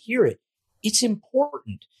sometimes to hear it, it's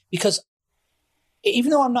important because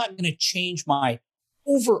even though I'm not going to change my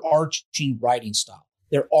overarching writing style,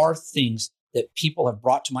 there are things that people have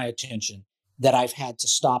brought to my attention that I've had to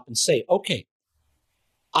stop and say, okay,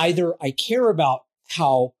 either I care about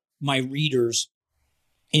how my readers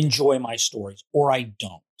enjoy my stories or I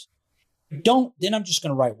don't. Then I'm just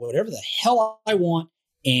going to write whatever the hell I want.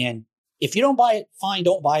 And if you don't buy it, fine,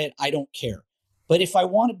 don't buy it. I don't care. But if I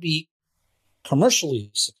want to be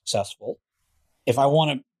commercially successful, if I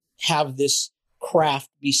want to have this craft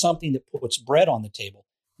be something that puts bread on the table,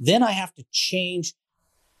 then I have to change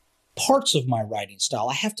parts of my writing style.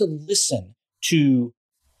 I have to listen to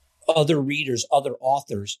other readers, other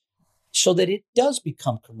authors, so that it does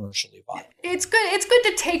become commercially viable. It's good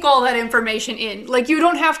to take all that information in. Like you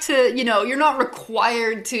don't have to, you know, you're not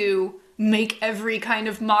required to make every kind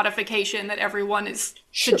of modification that everyone is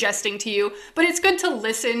suggesting to you. But it's good to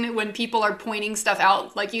listen when people are pointing stuff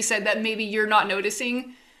out, like you said, that maybe you're not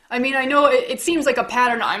noticing. I mean, I know it seems like a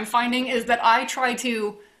pattern I'm finding is that I try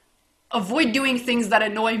to avoid doing things that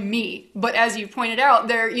annoy me. But as you pointed out,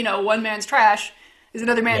 they're, you know, one man's trash is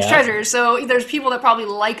another man's treasure. So there's people that probably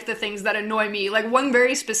like the things that annoy me. Like one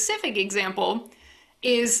very specific example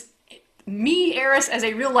is me, Eris, as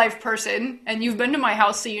a real life person, and you've been to my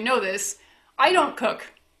house so you know this, I don't cook.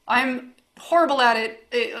 I'm horrible at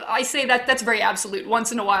it. I say that's very absolute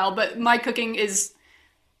once in a while, but my cooking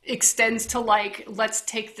extends to like, let's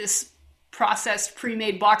take this processed,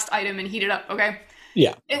 pre-made, boxed item and heat it up, okay?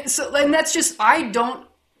 Yeah. And that's just,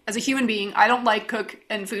 as a human being, I don't like cook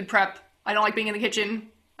and food prep. I don't like being in the kitchen.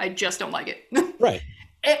 I just don't like it. Right.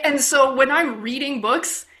 And so when I'm reading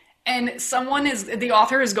books and the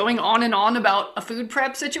author is going on and on about a food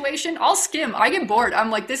prep situation, I'll skim. I get bored.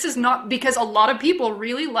 I'm like, this is not, because a lot of people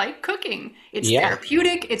really like cooking. It's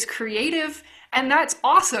therapeutic, it's creative, and that's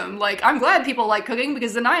awesome. Like, I'm glad people like cooking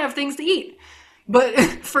because then I have things to eat. But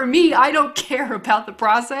for me, I don't care about the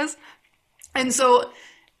process. And so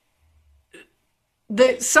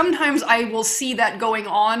sometimes I will see that going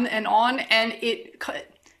on, and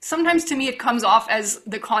sometimes to me it comes off as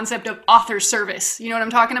the concept of author service. You know what I'm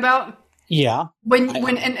talking about? Yeah.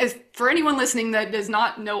 And as, for anyone listening that does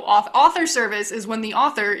not know, author service is when the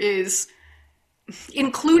author is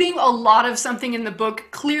including a lot of something in the book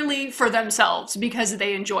clearly for themselves because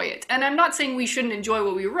they enjoy it. And I'm not saying we shouldn't enjoy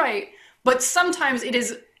what we write, but sometimes it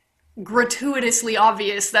is gratuitously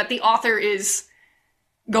obvious that the author is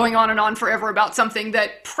going on and on forever about something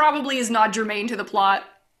that probably is not germane to the plot.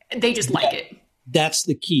 They just like it. That's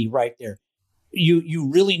the key right there. You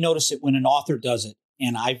really notice it when an author does it,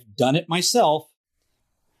 and I've done it myself,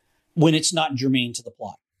 when it's not germane to the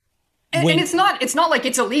plot. And it's not like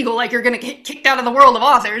it's illegal, like you're going to get kicked out of the world of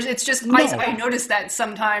authors. It's just, no. I notice that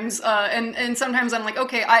sometimes, and sometimes I'm like,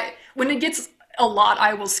 okay, when it gets a lot,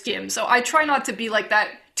 I will skim. So I try not to be like that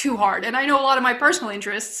too hard. And I know a lot of my personal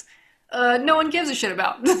interests, no one gives a shit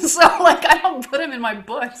about. So like, I don't put them in my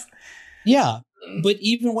books. Yeah. But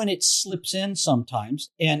even when it slips in sometimes,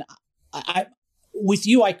 and I with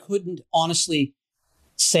you, I couldn't honestly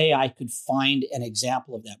say I could find an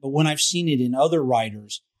example of that. But when I've seen it in other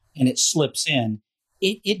writers and it slips in,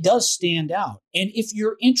 it does stand out. And if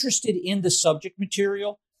you're interested in the subject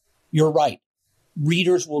material, you're right.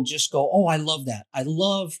 Readers will just go, oh, I love that. I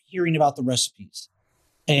love hearing about the recipes.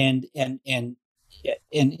 And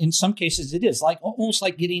in some cases it is like almost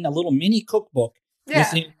like getting a little mini cookbook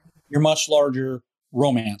within your much larger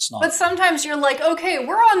romance novel. But sometimes you're like, okay,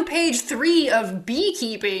 we're on page 3 of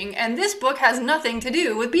beekeeping, and this book has nothing to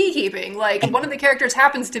do with beekeeping. Like, one of the characters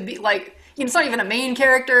happens to be, like, it's not even a main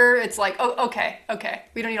character. It's like, oh, okay,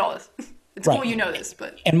 we don't need all this. It's right. Cool you know this,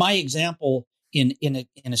 but... And my example in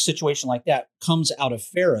a situation like that comes out of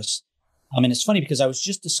Ferris. And it's funny because I was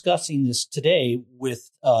just discussing this today with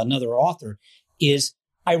another author, is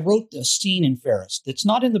I wrote a scene in Ferris that's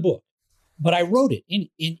not in the book, but I wrote it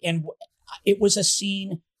and it was a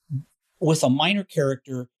scene with a minor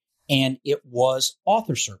character, and it was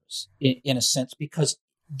author service in a sense, because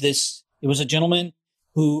it was a gentleman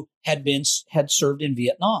who had served in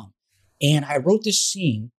Vietnam. And I wrote this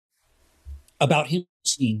scene about him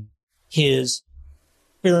seeing his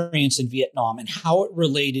experience in Vietnam and how it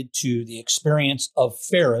related to the experience of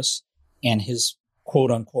Ferris and his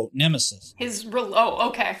quote unquote nemesis.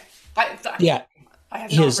 Okay. I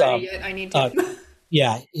have not read it yet. I need to.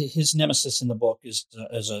 His nemesis in the book is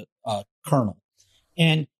a colonel,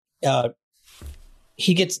 and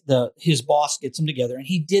he gets his boss gets them together,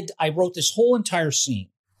 and I wrote this whole entire scene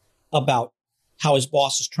about how his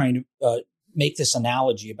boss is trying to make this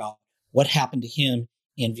analogy about what happened to him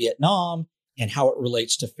in Vietnam and how it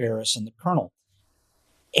relates to Ferris and the colonel.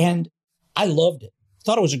 And I loved it.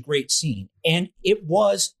 Thought it was a great scene, and it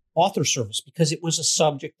was author service because it was a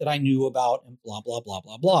subject that I knew about, and blah blah blah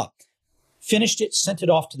blah blah. Finished it, sent it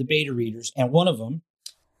off to the beta readers, and one of them,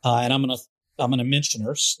 and I'm gonna mention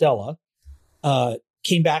her, Stella,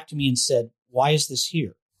 came back to me and said, "Why is this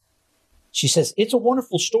here?" She says, "It's a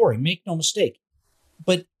wonderful story, make no mistake,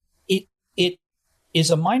 but it is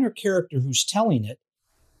a minor character who's telling it,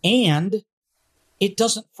 and it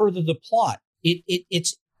doesn't further the plot.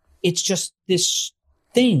 It's just this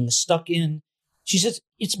thing stuck in." She says,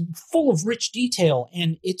 "It's full of rich detail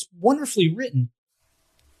and it's wonderfully written.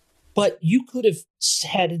 But you could have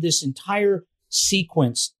had this entire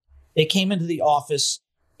sequence. They came into the office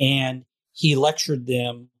and he lectured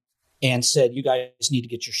them and said, you guys need to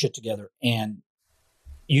get your shit together. And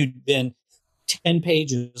you'd been 10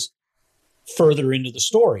 pages further into the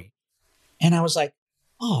story." And I was like,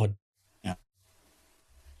 oh, yeah.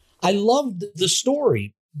 I loved the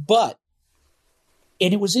story, and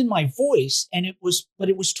it was in my voice, but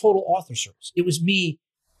it was total author service. It was me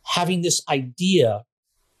having this idea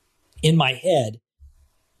in my head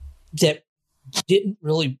that didn't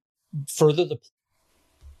really further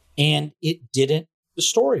and it didn't the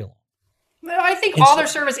story along. I think author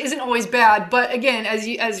service isn't always bad, but again,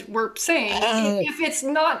 as we're saying, if it's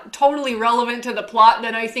not totally relevant to the plot,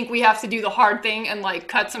 then I think we have to do the hard thing and like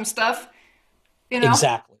cut some stuff. You know?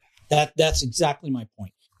 Exactly. That's exactly my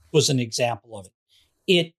point. Was an example of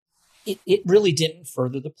it. It really didn't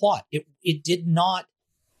further the plot. It did not.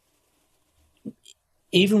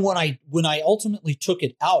 Even when I ultimately took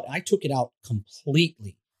it out, I took it out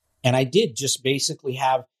completely. And I did just basically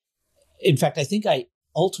in fact, I think I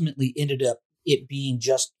ultimately ended up it being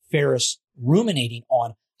just Ferris ruminating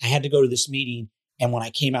on, I had to go to this meeting. And when I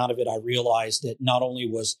came out of it, I realized that not only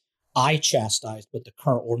was I chastised, but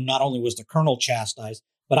not only was the colonel chastised,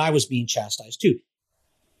 but I was being chastised too.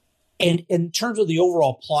 And in terms of the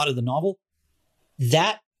overall plot of the novel,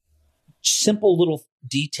 that simple little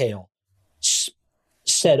detail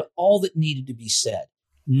said all that needed to be said,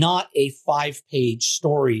 not a 5-page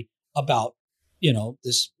story about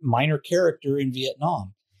this minor character in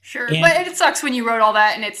Vietnam. Sure, but it sucks when you wrote all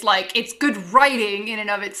that and it's like, it's good writing in and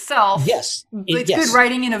of itself. Yes. It's good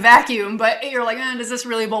writing in a vacuum, but you're like, does this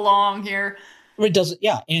really belong here? It doesn't,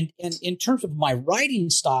 yeah. And in terms of my writing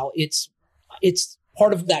style, it's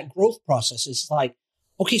part of that growth process. It's like,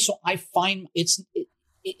 okay, so I find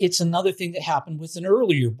it's another thing that happened with an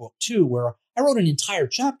earlier book too, where I wrote an entire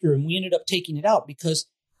chapter and we ended up taking it out because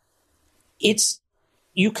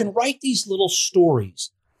you can write these little stories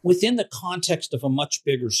within the context of a much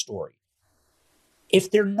bigger story. If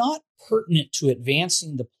they're not pertinent to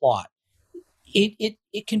advancing the plot,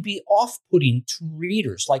 it can be off-putting to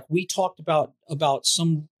readers. Like we talked about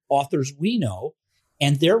some authors we know,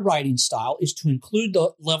 and their writing style is to include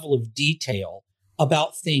the level of detail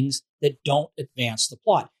about things that don't advance the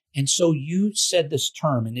plot. And so you said this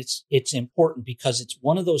term, and it's important because it's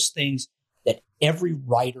one of those things that every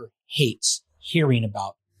writer hates hearing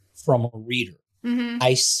about from a reader. Mm-hmm.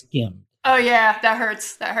 I skimmed. Oh yeah, that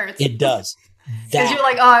hurts. It does. Because you're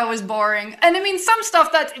like, it was boring. And I mean, some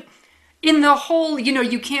stuff that in the whole,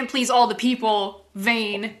 you can't please all the people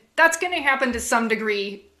vein, that's going to happen to some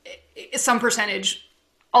degree, some percentage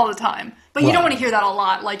all the time. But you don't want to hear that a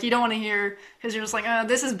lot. Like, you don't want to hear, because you're just like,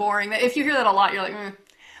 this is boring. If you hear that a lot, you're like,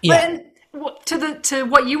 Yeah. But to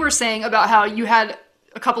what you were saying about how you had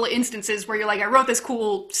a couple of instances where you're like, I wrote this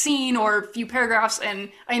cool scene or a few paragraphs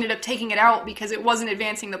and I ended up taking it out because it wasn't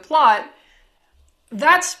advancing the plot.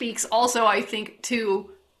 That speaks also, I think,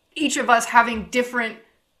 to each of us having different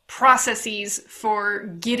processes for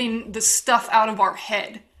getting the stuff out of our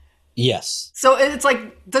head. Yes. So it's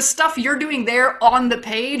like the stuff you're doing there on the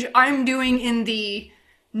page, I'm doing in the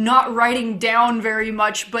not writing down very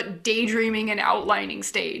much, but daydreaming and outlining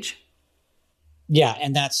stage. Yeah,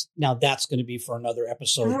 and that's going to be for another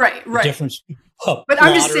episode. Right. The difference. But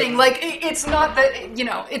I'm just saying, like, it's not that,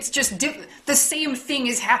 it's just the same thing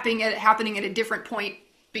is happening at a different point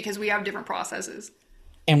because we have different processes.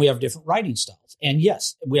 And we have different writing styles. And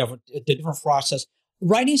yes, we have a different process.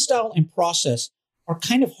 Writing style and process are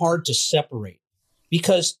kind of hard to separate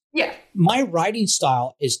because my writing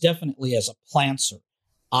style is definitely as a plancer.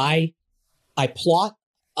 I plot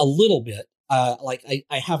a little bit.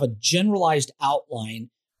 I have a generalized outline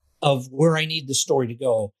of where I need the story to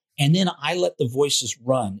go. And then I let the voices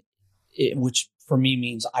run, which for me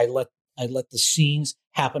means I let the scenes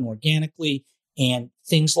happen organically and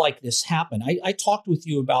things like this happen. I talked with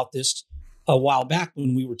you about this a while back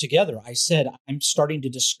when we were together. I said, I'm starting to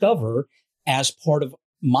discover as part of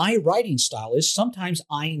my writing style is sometimes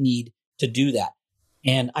I need to do that.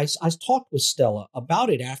 And I talked with Stella about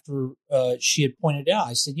it after she had pointed out.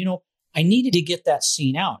 I said, I needed to get that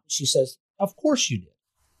scene out. She says, of course you did.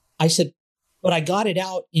 I said, but I got it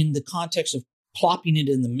out in the context of plopping it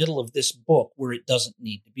in the middle of this book where it doesn't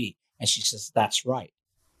need to be. And she says, that's right.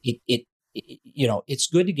 It's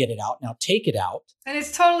good to get it out. Now take it out. And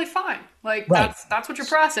it's totally fine. Like right. That's what your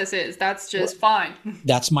process is. That's just fine.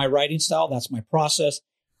 That's my writing style. That's my process.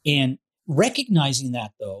 And recognizing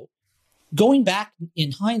that though, going back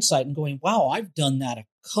in hindsight and going, wow, I've done that a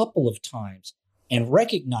couple of times. And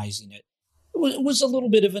recognizing it was a little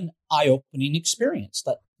bit of an eye-opening experience.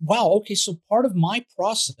 That, wow, okay, so part of my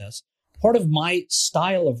process, part of my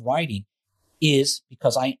style of writing is,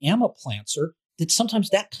 because I am a plancer, that sometimes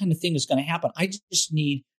that kind of thing is going to happen. I just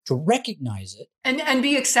need to recognize it. And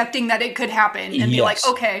be accepting that it could happen and be like,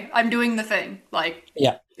 okay, I'm doing the thing. Like,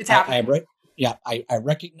 it's happening. I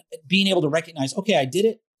recognize, being able to recognize, okay, I did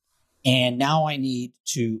it. And now I need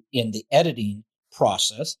to, in the editing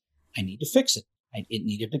process, I need to fix it. It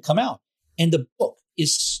needed to come out. And the book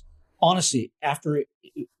is, honestly, after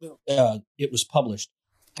it was published,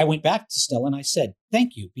 I went back to Stella and I said,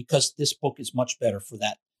 thank you, because this book is much better for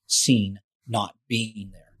that scene not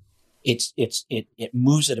being there. It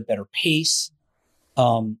moves at a better pace.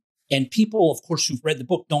 And people, of course, who've read the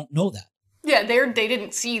book don't know that. Yeah, they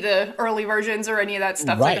didn't see the early versions or any of that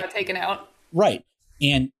stuff that got taken out. Right.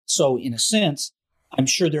 And so, in a sense, I'm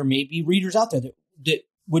sure there may be readers out there that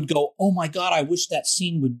would go, oh my God, I wish that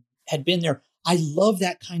scene had been there. I love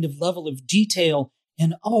that kind of level of detail.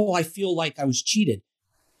 And I feel like I was cheated.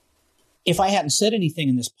 If I hadn't said anything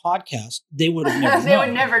in this podcast, they would have never They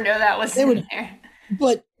would never know that was in there.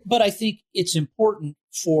 But I think it's important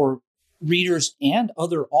for readers and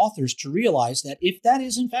other authors to realize that if that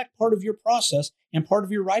is in fact part of your process and part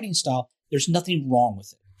of your writing style, there's nothing wrong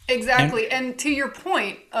with it. Exactly. And to your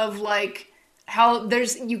point of like how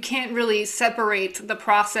you can't really separate the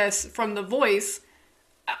process from the voice.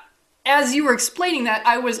 As you were explaining that,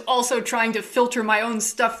 I was also trying to filter my own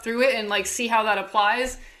stuff through it and like see how that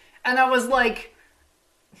applies. And I was like,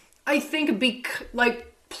 I think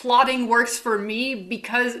plotting works for me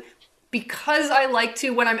because I like to,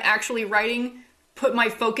 when I'm actually writing, put my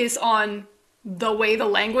focus on the way the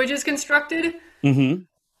language is constructed. Mm-hmm.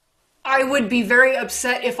 I would be very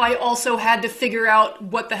upset if I also had to figure out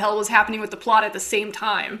what the hell was happening with the plot at the same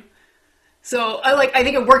time. So I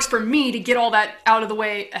think it works for me to get all that out of the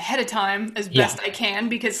way ahead of time as best I can,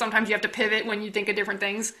 because sometimes you have to pivot when you think of different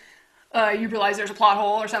things. You realize there's a plot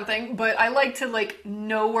hole or something, but I like to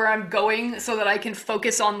know where I'm going so that I can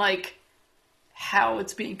focus on how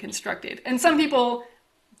it's being constructed. And some people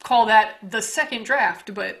call that the second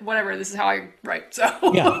draft, but whatever, this is how I write. So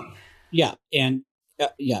and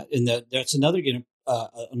that's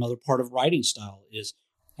another part of writing style is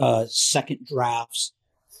second drafts,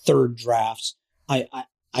 third drafts.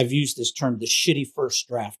 I've used this term, the shitty first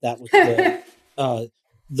draft. That was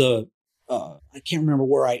I can't remember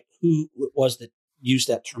who it was that used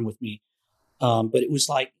that term with me, but it was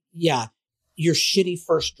your shitty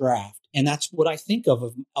first draft, and that's what I think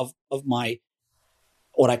of my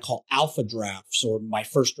what I call alpha drafts, or my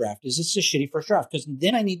first draft is it's a shitty first draft, because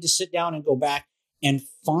then I need to sit down and go back and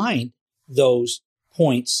find those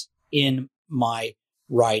points in my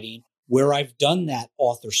writing where I've done that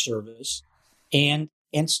author service and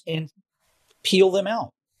peel them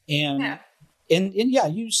out. And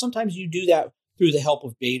sometimes you do that through the help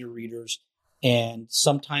of beta readers, and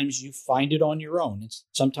sometimes you find it on your own. And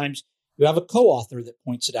sometimes you have a co-author that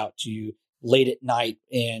points it out to you late at night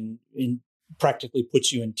and practically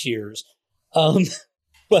puts you in tears.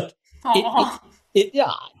 But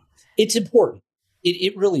it's important.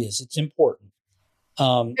 It really is. It's important.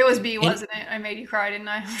 It was B, wasn't it? I made you cry, didn't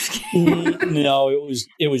I? I'm just kidding. No,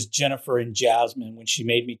 it was Jennifer and Jasmine when she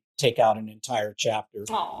made me take out an entire chapter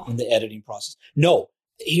in the editing process. No,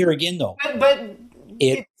 here again though. But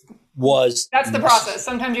it was. That's the process.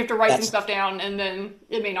 Sometimes you have to write some stuff down, and then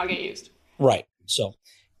it may not get used. Right. So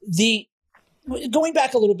going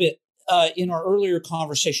back a little bit in our earlier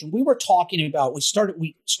conversation, we were talking about we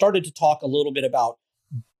started to talk a little bit about,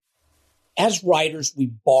 as writers, we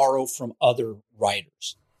borrow from other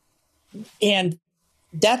writers. And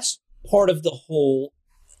that's part of the whole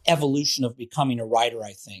evolution of becoming a writer,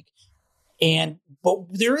 I think. But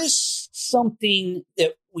there is something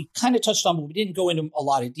that we kind of touched on, but we didn't go into a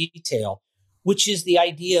lot of detail, which is the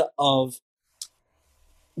idea of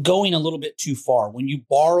going a little bit too far. When you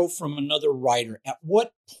borrow from another writer, at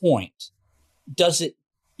what point does it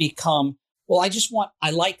become, well,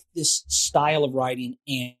 I like this style of writing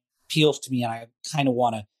and appeals to me, and I kind of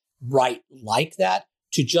want to write like that,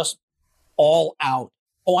 to just all out,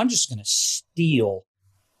 I'm just going to steal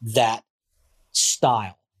that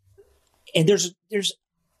style. And there's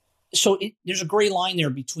a gray line there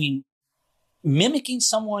between mimicking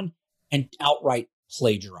someone and outright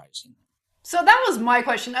plagiarizing. So that was my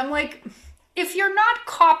question. I'm like, if you're not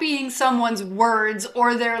copying someone's words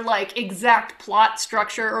or their exact plot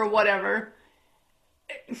structure or whatever,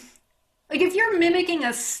 if you're mimicking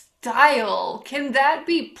a style, can that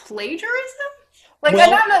be plagiarism? I'm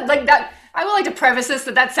not that. I would like to preface this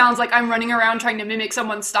that sounds like I'm running around trying to mimic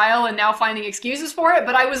someone's style and now finding excuses for it.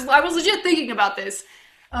 But I was legit thinking about this.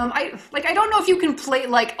 I don't know if you can play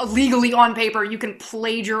legally on paper. You can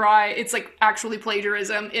plagiarize. It's actually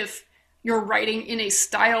plagiarism if you're writing in a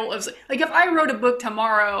style of if I wrote a book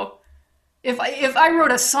tomorrow. If I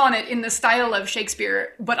wrote a sonnet in the style of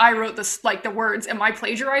Shakespeare, but I wrote the words, am I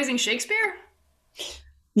plagiarizing Shakespeare?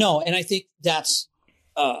 No, and I think that's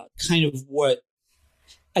kind of what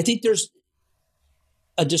I think. There's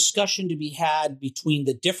a discussion to be had between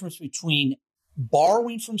the difference between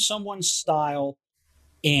borrowing from someone's style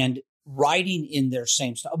and writing in their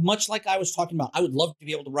same style. Much like I was talking about, I would love to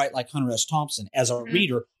be able to write like Hunter S. Thompson. As a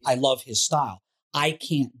reader, I love his style. I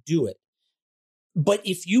can't do it. But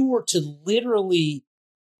if you were to literally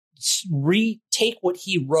retake what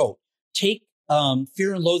he wrote, take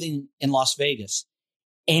Fear and Loathing in Las Vegas,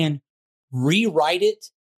 and rewrite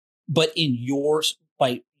it, but in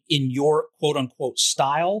your quote unquote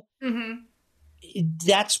style,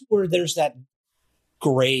 that's where there's that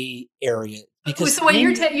gray area. Because so when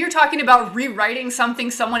you're talking about rewriting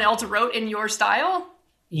something someone else wrote in your style,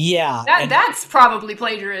 yeah, that's probably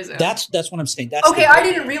plagiarism. That's what I'm saying. Okay, I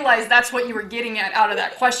didn't realize that's what you were getting at out of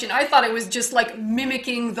that question. I thought it was just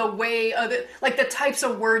mimicking the way of the types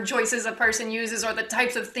of word choices a person uses or the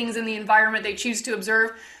types of things in the environment they choose to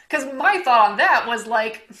observe. Because my thought on that was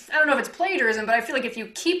I don't know if it's plagiarism, but I feel like if you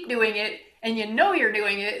keep doing it and you know you're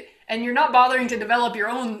doing it and you're not bothering to develop your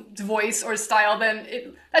own voice or style,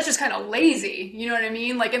 then that's just kind of lazy. You know what I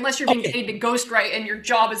mean? Unless you're being paid to ghostwrite and your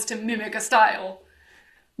job is to mimic a style.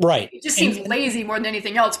 Right. It just seems lazy more than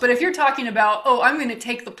anything else. But if you're talking about, oh, I'm going to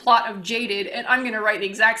take the plot of Jaded and I'm going to write the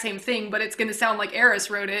exact same thing, but it's going to sound like Eris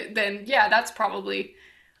wrote it, then yeah, that's probably,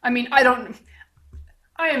 I mean, I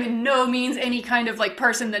am in no means any kind of like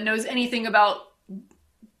person that knows anything about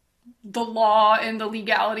the law and the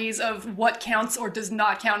legalities of what counts or does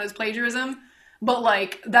not count as plagiarism. But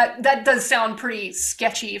like that does sound pretty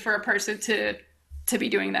sketchy for a person to be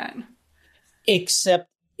doing that. Except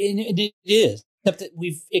it is. Except that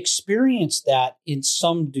we've experienced that in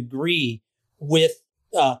some degree with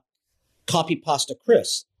Copy Pasta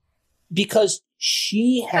Chris, because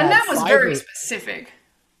she had, and that was very specific.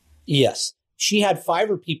 Yes, she had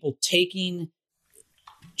Fiverr people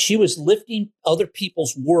she was lifting other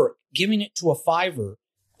people's work, giving it to a Fiverr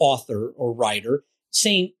author or writer,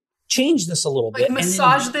 saying, change this a little bit.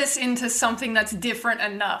 Massage this into something that's different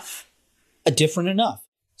enough. Different enough.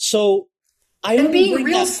 So and being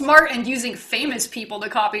real smart and using famous people to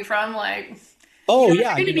copy from, like, oh yeah,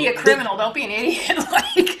 you're going to be a criminal. Don't be an idiot.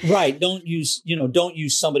 Like, right. Don't use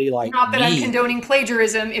somebody like not that me. I'm condoning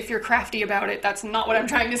plagiarism if you're crafty about it. That's not what I'm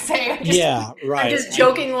trying to say. Yeah, right. I'm just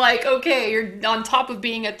joking. Like, okay, you're on top of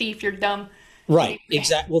being a thief. You're dumb. Right.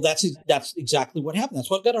 Exactly. Well, that's exactly what happened.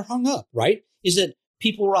 That's what got her hung up. Right. Is that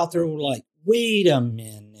people were out there who were like, wait a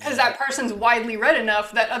minute. Because that person's widely read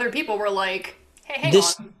enough that other people were like, hey, hang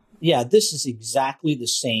on. Yeah, this is exactly the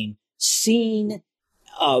same scene,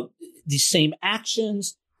 the same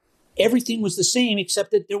actions. Everything was the same,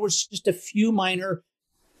 except that there was just a few minor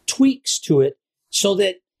tweaks to it so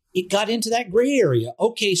that it got into that gray area.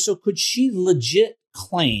 Okay, so could she legit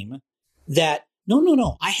claim that,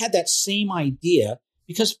 no, I had that same idea?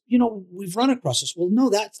 Because, we've run across this. Well,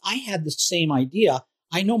 no, I had the same idea.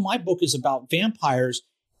 I know my book is about vampires.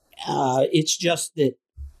 It's just that,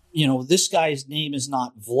 this guy's name is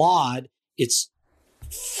not Vlad, it's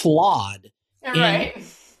Flawed. Right. And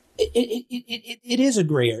it is a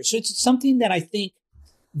gray area. So it's something that I think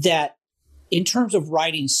that in terms of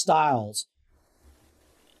writing styles,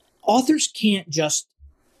 authors can't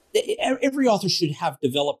every author should have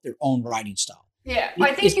developed their own writing style. Yeah,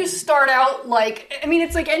 I think you start out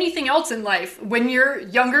it's like anything else in life. When you're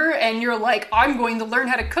younger and you're like, I'm going to learn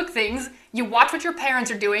how to cook things, you watch what your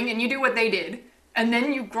parents are doing and you do what they did. And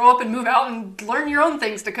then you grow up and move out and learn your own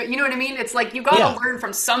things to cook. You know what I mean? It's like you got to learn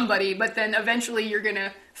from somebody, but then eventually you're going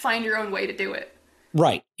to find your own way to do it.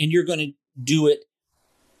 Right. And you're going to do it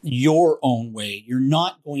your own way. You're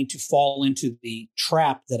not going to fall into the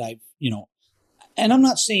trap that and I'm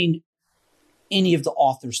not saying any of the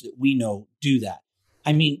authors that we know do that.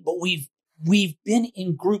 I mean, but we've been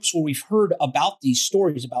in groups where we've heard about these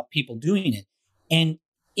stories about people doing it. And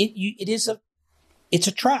it's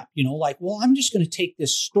a trap, like, well, I'm just going to take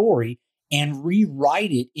this story and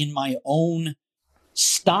rewrite it in my own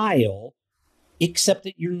style, except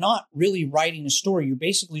that you're not really writing a story. You're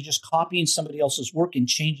basically just copying somebody else's work and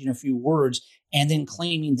changing a few words and then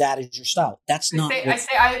claiming that as your style. That's not.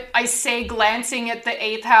 I say glancing at the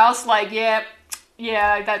eighth house, like, yeah,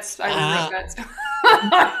 I remember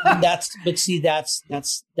that.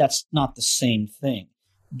 That's not the same thing.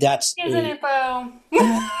 Isn't it though?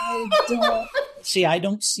 I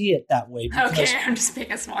don't see it that way. Okay, I'm just being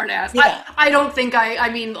a smart ass. Yeah. I don't think I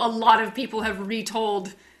mean, a lot of people have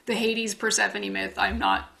retold the Hades Persephone myth. I'm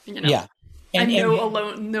not, Yeah.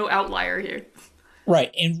 I'm no outlier here.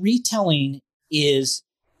 Right. And retelling is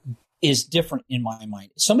different in my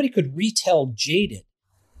mind. Somebody could retell Jaded.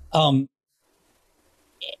 And,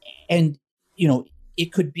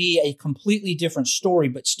 it could be a completely different story,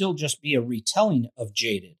 but still just be a retelling of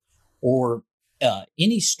Jaded or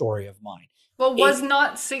any story of mine. Well, was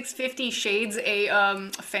not 650 Shades a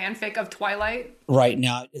fanfic of Twilight? Right.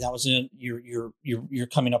 Now, that was you're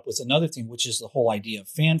coming up with another thing, which is the whole idea of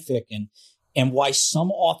fanfic and why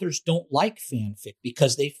some authors don't like fanfic,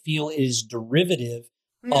 because they feel it is derivative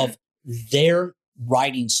of their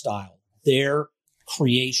writing style, their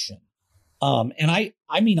creation. And I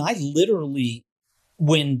literally,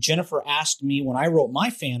 when Jennifer asked me, when I wrote my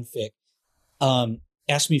fanfic,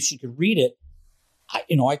 asked me if she could read it,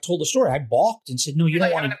 I told the story. I balked and said, no, you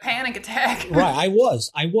don't want to. A panic attack. Right. I was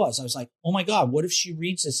like, oh my God, what if she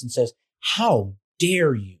reads this and says, how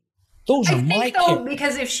dare you? Those are my kids.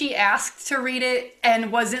 Because if she asked to read it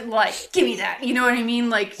and wasn't like, give me that, you know what I mean?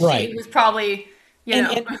 Like, right. She was probably,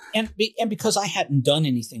 And because I hadn't done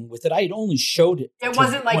anything with it, I had only showed it. It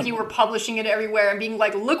wasn't like you were publishing it everywhere and being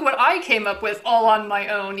like, look what I came up with all on my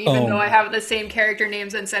own, even though I have the same character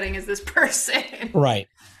names and setting as this person. Right.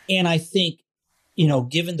 And I think,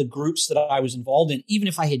 given the groups that I was involved in, even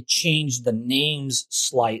if I had changed the names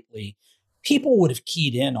slightly, people would have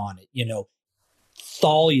keyed in on it.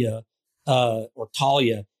 Thalia or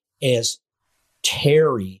Talia as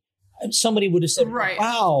Terry, somebody would have said, Right.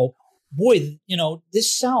 wow, boy,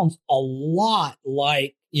 this sounds a lot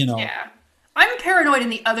like, Yeah. I'm paranoid in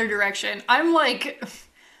the other direction. I'm like,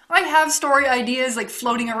 I have story ideas like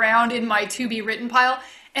floating around in my to be written pile,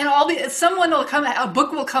 and a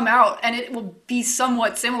book will come out, and it will be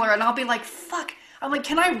somewhat similar, and I'll be like, fuck. I'm like,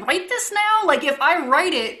 can I write this now? Like, if I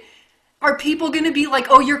write it, are people going to be like,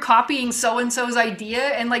 oh, you're copying so and so's idea?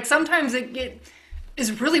 And like, sometimes it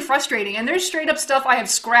is really frustrating. And there's straight up stuff I have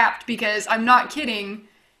scrapped because I'm not kidding.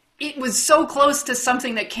 It was so close to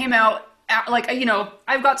something that came out.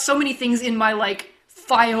 I've got so many things in my like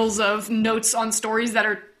files of notes on stories that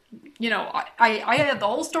are, I had the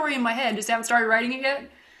whole story in my head, just haven't started writing it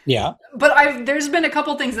yet. Yeah. But there's been a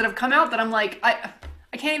couple things that have come out that I'm like,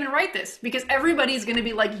 I can't even write this because everybody's going to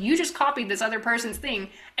be like, you just copied this other person's thing.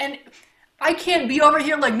 And I can't be over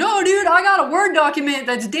here like, no, dude, I got a Word document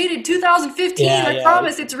that's dated 2015. I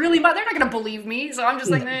promise it's really they're not going to believe me. So I'm just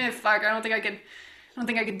like, fuck, I don't think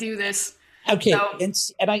I could do this. Okay. So,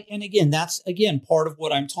 and again, that's part of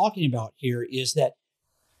what I'm talking about here is that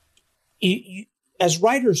as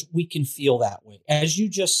writers, we can feel that way. As you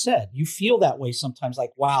just said, you feel that way sometimes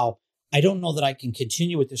like, wow, I don't know that I can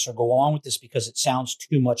continue with this or go on with this because it sounds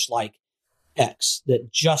too much like X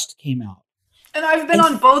that just came out. And I've been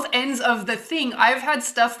on both ends of the thing. I've had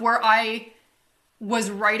stuff where I was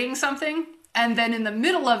writing something, and then in the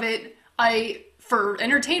middle of it, I, for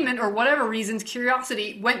entertainment or whatever reasons,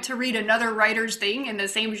 curiosity, went to read another writer's thing in the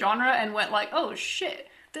same genre and went like, oh shit,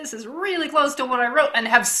 this is really close to what I wrote, and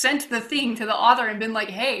have sent the thing to the author and been like,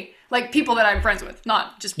 hey, like people that I'm friends with,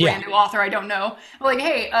 not just brand new author I don't know. I'm like,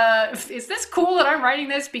 hey, is this cool that I'm writing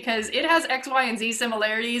this because it has X, Y, and Z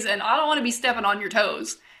similarities, and I don't want to be stepping on your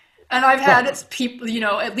toes. And I've had people,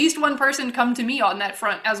 at least one person come to me on that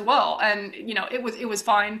front as well. And, it was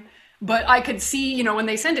fine. But I could see, when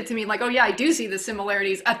they sent it to me, like, oh yeah, I do see the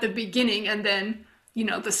similarities at the beginning. And then,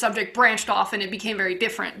 the subject branched off and it became very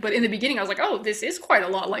different. But in the beginning, I was like, oh, this is quite a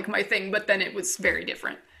lot like my thing. But then it was very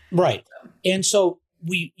different. Right. So. And so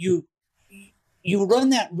you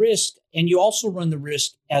run that risk, and you also run the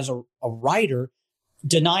risk as a writer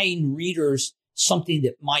denying readers something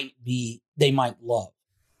that they might love.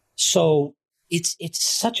 So it's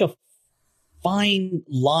such a fine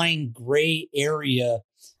line, gray area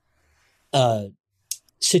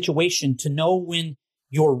situation to know when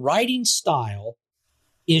your writing style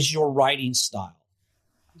is your writing style.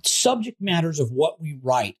 Subject matters of what we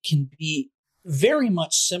write can be very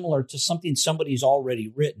much similar to something somebody's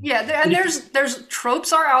already written. Yeah, and there's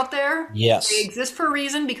tropes are out there. Yes. They exist for a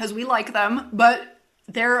reason because we like them, but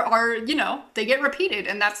there are, they get repeated,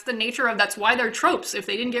 and that's the nature of, that's why they're tropes. If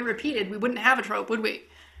they didn't get repeated, we wouldn't have a trope, would we?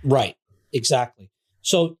 Right. Exactly.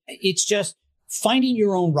 So it's just finding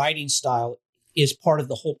your own writing style is part of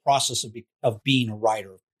the whole process of being a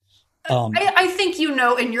writer. I think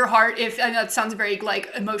in your heart, and that sounds very like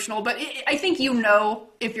emotional, but I think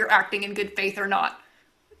if you're acting in good faith or not.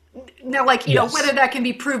 Now, like, whether that can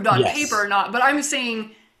be proved on paper or not, but I'm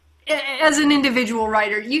saying as an individual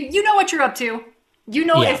writer, you know what you're up to.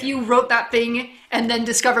 If you wrote that thing and then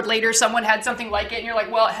discovered later someone had something like it, and you're like,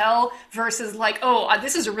 well, hell, versus like, oh,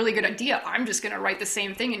 this is a really good idea. I'm just going to write the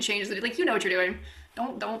same thing and change it. Like, you know what you're doing.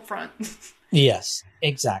 Don't front. Yes,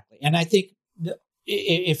 exactly. And I think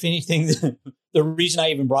if anything, the reason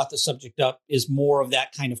I even brought the subject up is more of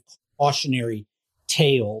that kind of cautionary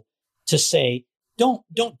tale to say, don't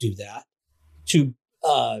do that to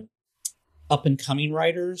up and coming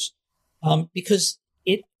writers, because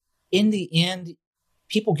in the end,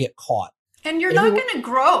 people get caught. And you're not going to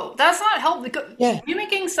grow. That's not help.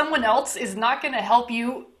 Mimicking someone else is not going to help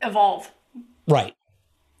you evolve. Right.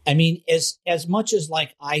 I mean, as much as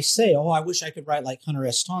like I say, oh, I wish I could write like Hunter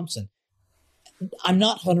S. Thompson. I'm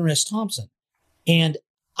not Hunter S. Thompson. And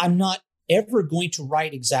I'm not ever going to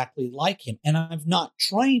write exactly like him. And I'm not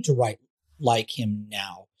trying to write like him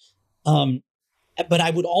now. But I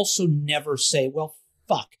would also never say, well,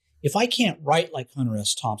 fuck, if I can't write like Hunter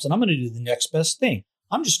S. Thompson, I'm going to do the next best thing.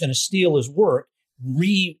 I'm just going to steal his work,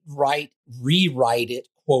 rewrite it,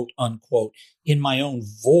 quote unquote, in my own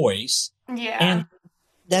voice. Yeah. And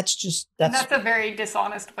that's a very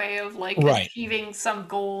dishonest way of like achieving some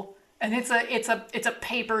goal. And it's a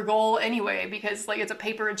paper goal anyway, because like it's a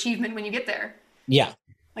paper achievement when you get there. Yeah.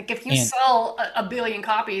 Like if you sell a billion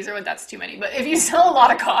copies, or that's too many, but if you sell a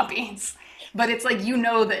lot of copies, but it's like,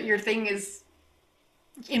 that your thing is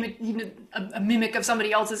a mimic of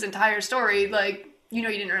somebody else's entire story, like, you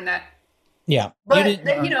didn't earn that. Yeah. But,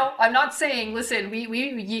 I'm not saying, listen,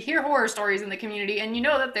 you hear horror stories in the community, and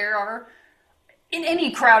that there are in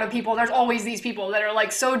any crowd of people, there's always these people that are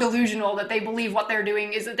like so delusional that they believe what they're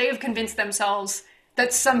doing is that they have convinced themselves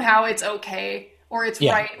that somehow it's okay or it's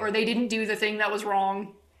right or they didn't do the thing that was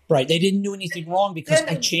wrong. Right. They didn't do anything wrong because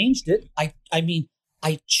I changed it. I mean,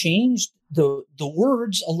 I changed the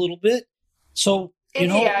words a little bit. So,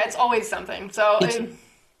 yeah, it's always something. So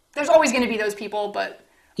there's always going to be those people, but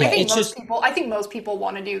I think most people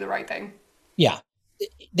want to do the right thing. Yeah,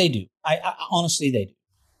 they do. I honestly, they do.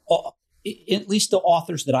 At least the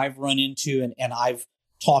authors that I've run into and I've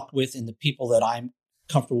talked with and the people that I'm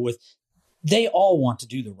comfortable with, they all want to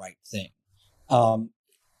do the right thing.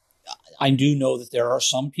 I do know that there are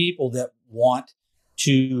some people that want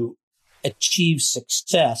to achieve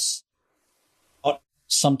success,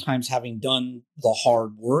 sometimes having done the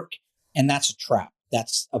hard work, and that's a trap.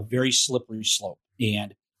 That's a very slippery slope.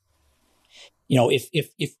 And, if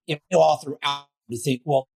the author out to think,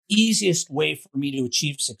 well, easiest way for me to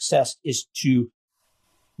achieve success is to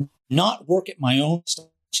not work at my own stuff,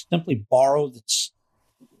 simply borrow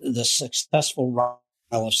the successful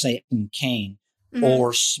style of, say, Kane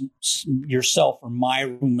or yourself or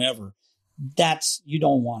Myra, whomever. You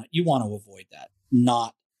don't want it. You want to avoid that,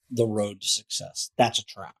 not the road to success. That's a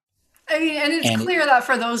trap. I mean, and it's clear that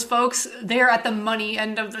for those folks, they're at the money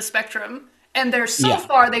end of the spectrum. And they're so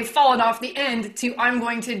far, they've fallen off the end to I'm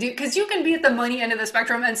going to do, because you can be at the money end of the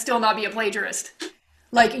spectrum and still not be a plagiarist.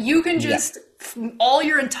 Like you can just, all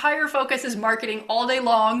your entire focus is marketing all day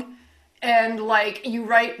long. And like you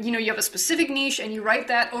write, you have a specific niche and you write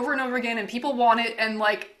that over and over again and people want it. And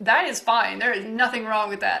like, that is fine. There is nothing wrong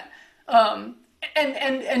with that. And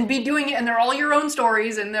be doing it and they're all your own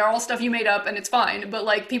stories and they're all stuff you made up and it's fine. But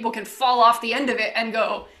like people can fall off the end of it and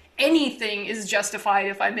go, anything is justified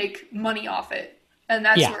if I make money off it. And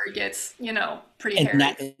that's where it gets, pretty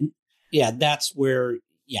hairy. That's where,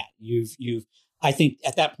 you've, I think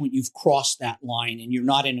at that point you've crossed that line and you're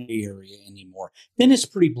not in the area anymore. Then it's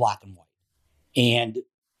pretty black and white. And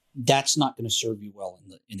that's not going to serve you well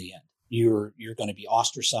in the end. You're going to be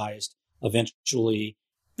ostracized eventually.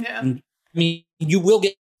 Yeah. I mean, you will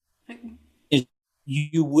get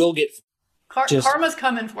karma's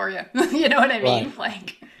coming for you. You know what I mean? Right.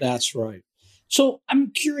 Like that's right. So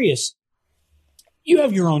I'm curious. You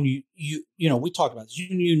have your own. We talk about this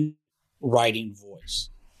union writing voice.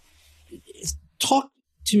 Talk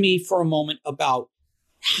to me for a moment about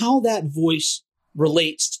how that voice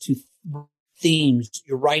relates to themes,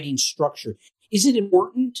 your writing structure. Is it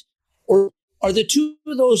important, or are the two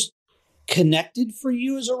of those connected for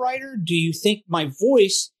you as a writer? Do you think my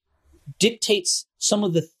voice dictates some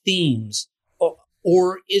of the themes,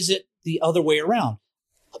 or is it the other way around?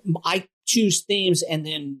 I choose themes and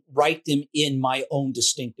then write them in my own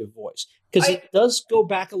distinctive voice, because it does go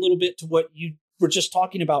back a little bit to what you were just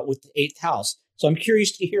talking about with the eighth house. So I'm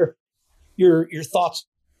curious to hear your thoughts.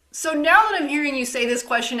 So now that I'm hearing you say this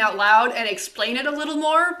question out loud and explain it a little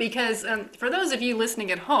more, because for those of you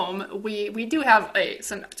listening at home, we do have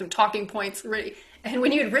some talking points ready. And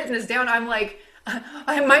when you had written this down, I'm like,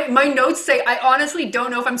 my notes say, I honestly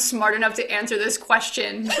don't know if I'm smart enough to answer this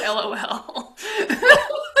question. LOL.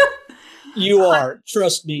 You are,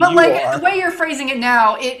 trust me. But the way you're phrasing it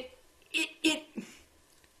now, it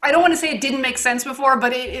I don't want to say it didn't make sense before,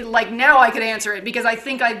 but it like now I could answer it because I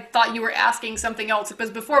think I thought you were asking something else. Because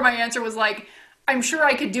before my answer was like, I'm sure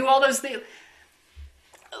I could do all those things.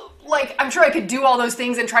 Like, I'm sure I could do all those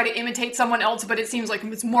things and try to imitate someone else, but it seems like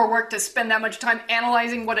it's more work to spend that much time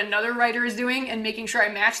analyzing what another writer is doing and making sure I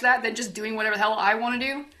match that than just doing whatever the hell I want to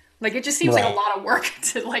do. Like, it just seems like a lot of work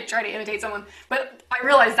to like try to imitate someone. But I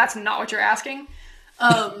realize that's not what you're asking.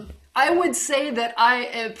 I would say that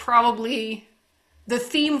I probably... The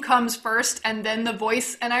theme comes first and then the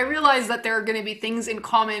voice. And I realize that there are going to be things in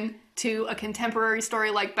common to a contemporary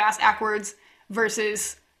story like Bass Ackwards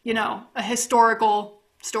versus, a historical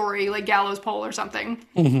story like Gallows Pole or something.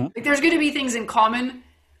 Mm-hmm. Like there's going to be things in common,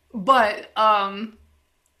 but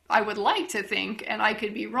I would like to think, and I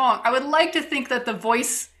could be wrong, I would like to think that the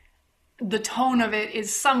voice, the tone of it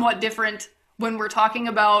is somewhat different when we're talking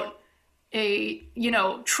about a,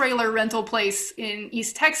 trailer rental place in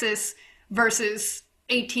East Texas versus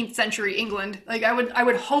 18th century England. Like I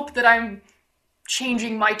would hope that I'm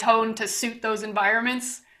changing my tone to suit those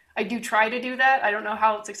environments. I do try to do that. I don't know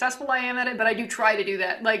how successful I am at it, but I do try to do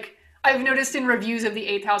that. Like I've noticed in reviews of The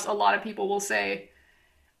Eighth House, a lot of people will say,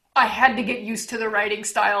 I had to get used to the writing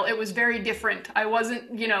style. It was very different. I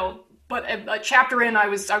wasn't, but a chapter in, I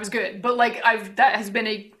was good. But like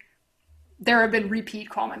there have been repeat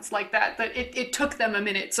comments like that it took them a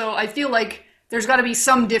minute. So I feel like there's got to be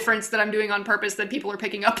some difference that I'm doing on purpose that people are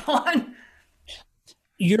picking up on.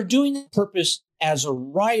 You're doing it on purpose as a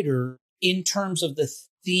writer, in terms of the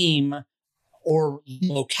theme or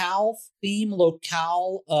locale,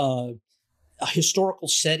 a historical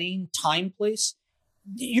setting, time, place,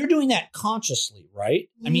 you're doing that consciously, right?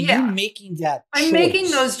 I mean, you're making that choice. I'm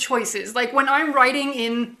making those choices. Like when I'm writing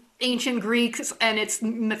in ancient Greeks and it's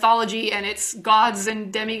mythology and it's gods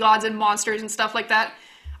and demigods and monsters and stuff like that,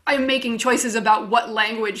 I'm making choices about what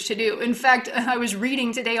language to do. In fact, I was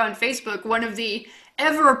reading today on Facebook one of the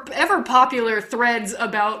ever popular threads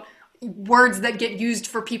about words that get used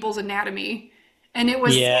for people's anatomy. And it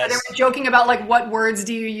was, they were joking about like, what words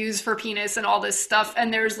do you use for penis and all this stuff.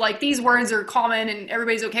 And there's like, these words are common and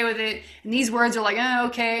everybody's okay with it. And these words are like,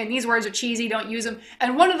 okay. And these words are cheesy, don't use them.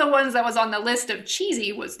 And one of the ones that was on the list of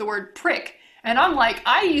cheesy was the word prick. And I'm like,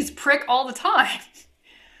 I use prick all the time.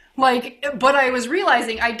 Like, but I was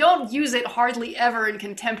realizing I don't use it hardly ever in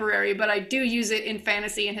contemporary, but I do use it in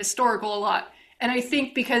fantasy and historical a lot. And I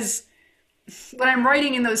think because when I'm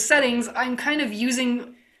writing in those settings, I'm kind of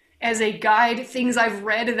using as a guide things I've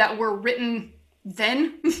read that were written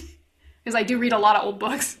then, because I do read a lot of old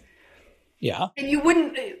books. Yeah. And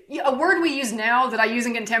a word we use now that I use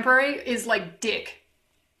in contemporary is like dick.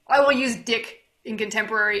 I will use dick in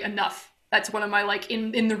contemporary enough. That's one of my, like,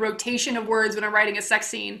 in the rotation of words when I'm writing a sex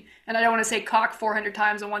scene, and I don't want to say cock 400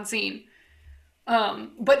 times in one scene.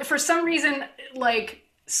 But for some reason, like,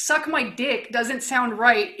 suck my dick doesn't sound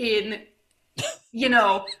right in,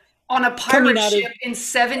 on a pirate ship in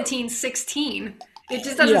 1716. It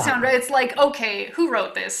just doesn't sound right. It's like, okay, who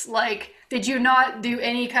wrote this? Like, did you not do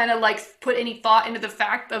any kind of, like, put any thought into the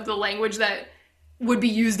fact of the language that would be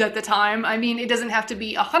used at the time? I mean, it doesn't have to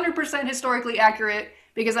be 100% historically accurate,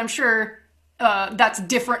 because I'm sure that's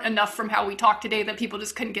different enough from how we talk today that people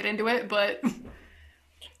just couldn't get into it. But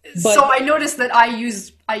so I noticed that I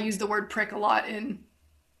use the word prick a lot in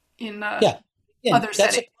other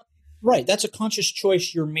settings. Right. That's a conscious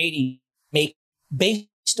choice you're make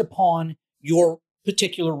based upon your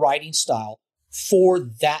particular writing style for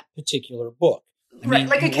that particular book. I mean,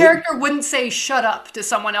 like a character wouldn't say shut up to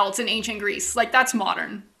someone else in ancient Greece. Like, that's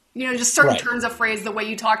modern. Just certain turns of phrase, the way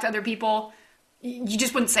you talk to other people, you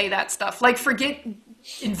just wouldn't say that stuff. Like, forget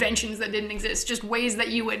inventions that didn't exist, just ways that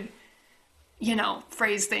you would,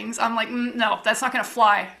 phrase things. I'm like, no, that's not going to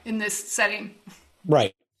fly in this setting.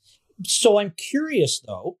 Right. So I'm curious,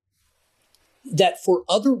 though, that for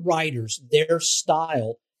other writers, their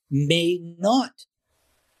style may not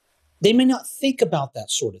think about that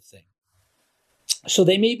sort of thing. So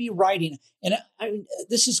they may be writing, and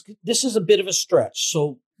this is a bit of a stretch,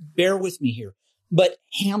 so bear with me here. But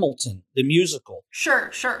Hamilton, the musical,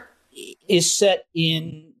 sure, is set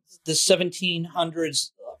in the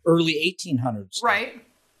 1700s, early 1800s, right?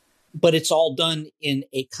 But it's all done in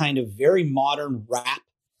a kind of very modern rap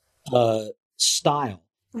style.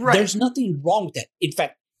 Right. There's nothing wrong with that. In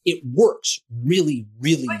fact, it works really,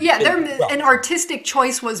 really well. An artistic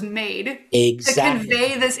choice was made to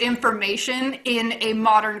convey this information in a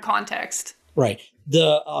modern context. Right.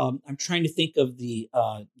 I'm trying to think of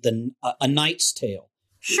A Knight's Tale.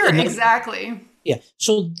 Sure, exactly. Yeah.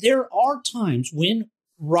 So there are times when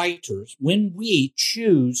we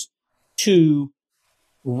choose to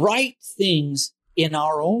write things in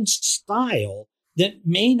our own style that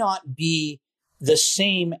may not be the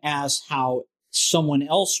same as how someone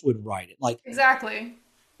else would write it. Like, exactly.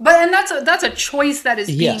 And that's a choice that is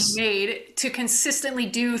being made to consistently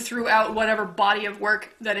do throughout whatever body of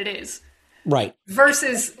work that it is. Right.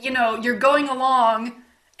 Versus, you're going along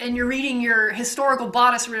and you're reading your historical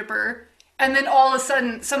bodice ripper, and then all of a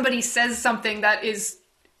sudden somebody says something that is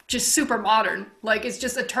just super modern. Like, it's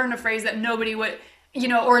just a turn of phrase that nobody would,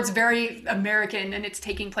 or it's very American and it's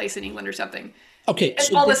taking place in England or something. Okay.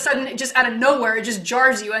 And all of a sudden, just out of nowhere, it just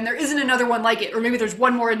jars you, and there isn't another one like it. Or maybe there's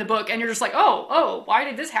one more in the book, and you're just like, oh, why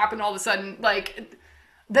did this happen all of a sudden? Like,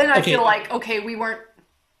 then I feel like, okay, we weren't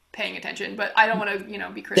paying attention, but I don't want to,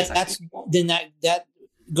 be criticizing people. Then that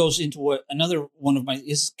goes into another one of my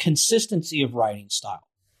is consistency of writing style.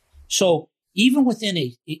 So even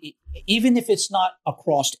even if it's not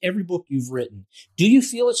across every book you've written, do you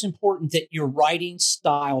feel it's important that your writing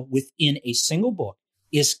style within a single book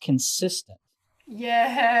is consistent?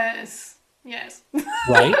 Yes.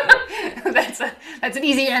 Right? That's an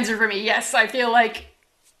easy answer for me. Yes, I feel like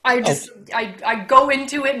I go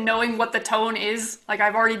into it knowing what the tone is. Like,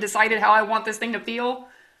 I've already decided how I want this thing to feel.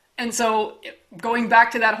 And so going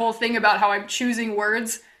back to that whole thing about how I'm choosing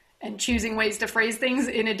words and choosing ways to phrase things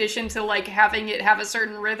in addition to, like, having it have a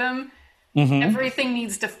certain rhythm, everything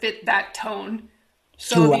needs to fit that tone.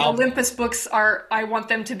 So the Olympus books I want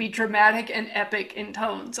them to be dramatic and epic in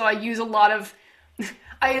tone. So I use a lot of,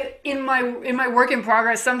 In my work in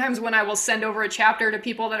progress, sometimes when I will send over a chapter to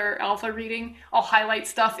people that are alpha reading, I'll highlight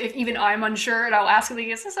stuff if even I'm unsure, and I'll ask them,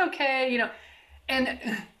 is this okay? And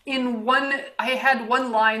I had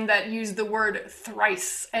one line that used the word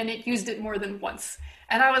thrice, and it used it more than once.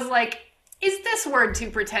 And I was like, is this word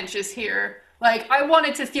too pretentious here? Like, I want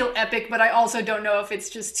it to feel epic, but I also don't know if it's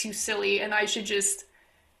just too silly, and I should just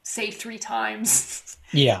say 3 times.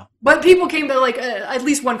 Yeah. But people came to, like, at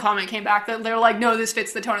least one comment came back that they're like, no, this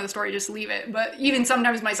fits the tone of the story, just leave it. But even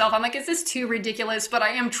sometimes myself, I'm like, is this too ridiculous? But I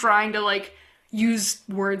am trying to, like, use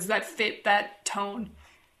words that fit that tone.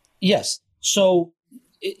 Yes. So,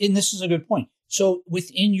 and this is a good point. So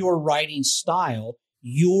within your writing style,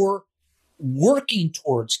 you're working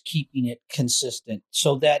towards keeping it consistent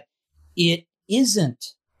so that it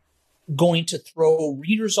isn't going to throw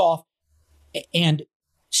readers off and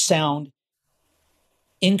sound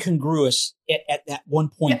incongruous at that one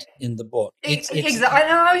point in the book. Exactly.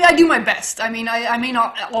 I do my best. I mean, I may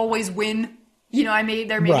not always win. There may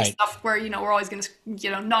be stuff where, we're always going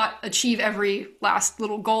to, not achieve every last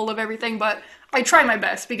little goal of everything, but I try my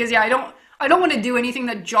best because, I don't want to do anything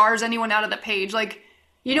that jars anyone out of the page. Like,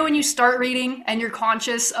 when you start reading and you're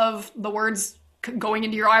conscious of the words going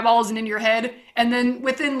into your eyeballs and into your head, and then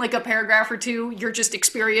within like a paragraph or two, you're just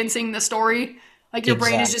experiencing the story. Like your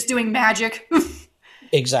brain is just doing magic.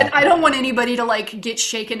 Exactly. And I don't want anybody to like get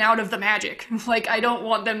shaken out of the magic. Like, I don't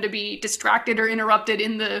want them to be distracted or interrupted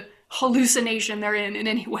in the hallucination they're in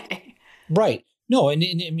any way. Right. No, and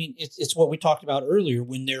I mean, it's what we talked about earlier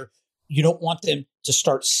when you don't want them to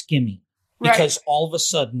start skimming because all of a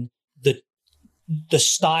sudden the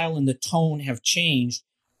style and the tone have changed.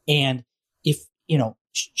 And if,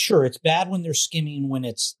 sure, it's bad when they're skimming when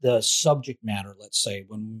it's the subject matter, let's say,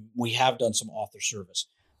 when we have done some author service.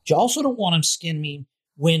 But you also don't want them skimming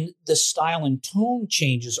when the style and tone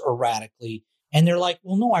changes erratically. And they're like,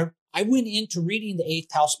 well, no, I went into reading The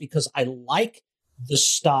Eighth House because I like the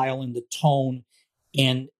style and the tone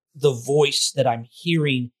and the voice that I'm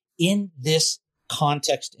hearing in this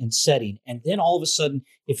context and setting. And then all of a sudden,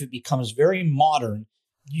 if it becomes very modern,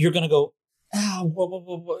 you're going to go,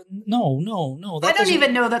 no. I don't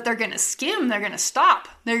even know that they're going to skim. They're going to stop.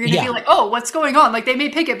 They're going to be like, oh, what's going on? Like, they may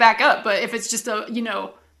pick it back up, but if it's just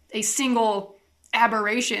a single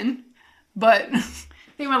aberration, but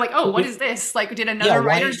they were like, oh, what is this? Like, did another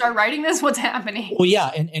writer start writing this? What's happening? Well,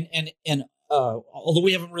 yeah. And although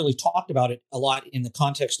we haven't really talked about it a lot in the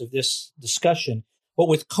context of this discussion, but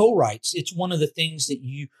with co-writes, it's one of the things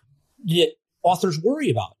that authors worry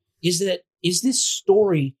about is this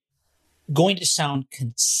story going to sound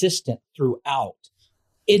consistent throughout?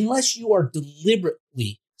 Unless you are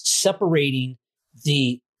deliberately separating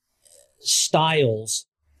the styles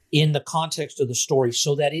in the context of the story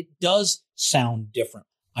so that it does sound different.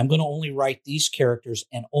 I'm going to only write these characters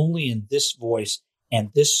and only in this voice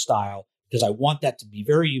and this style because I want that to be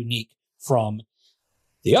very unique from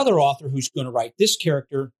the other author who's going to write this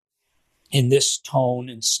character in this tone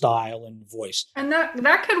and style and voice. And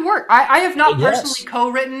that could work. I have not personally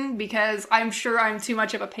co-written because I'm sure I'm too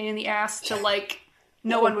much of a pain in the ass to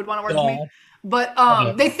no one would want to work with me.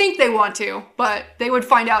 But they think they want to, but they would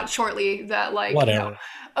find out shortly that whatever.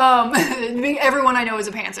 Everyone I know is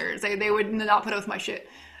a pantser. They would not put up with my shit.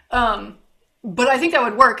 But I think that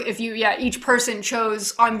would work if each person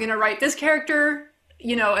chose, I'm going to write this character,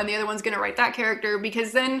 and the other one's going to write that character,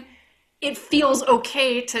 because then it feels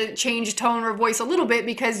okay to change tone or voice a little bit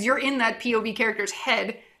because you're in that POV character's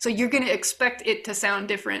head. So you're going to expect it to sound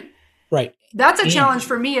different. Right. That's a challenge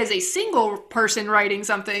for me as a single person writing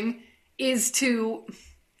something, is to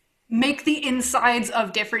make the insides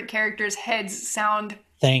of different characters' heads sound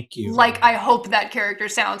Thank you. like I hope that character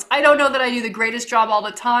sounds. I don't know that I do the greatest job all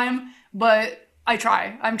the time, but I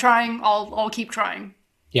try. I'm trying. I'll keep trying.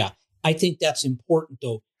 Yeah. I think that's important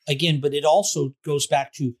though. Again, but it also goes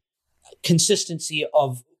back to consistency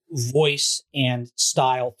of voice and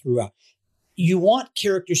style throughout. You want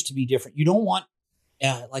characters to be different. You don't want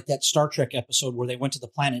like that Star Trek episode where they went to the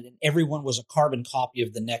planet and everyone was a carbon copy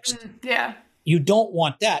of the next. Yeah. You don't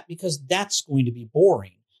want that because that's going to be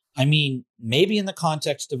boring. I mean, maybe in the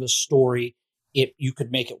context of a story, you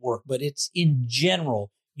could make it work, but it's in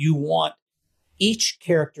general, you want each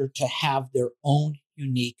character to have their own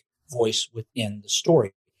unique voice within the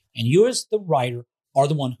story. And you as the writer are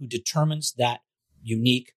the one who determines that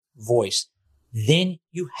unique voice. Then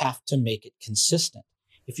you have to make it consistent.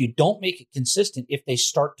 If you don't make it consistent, if they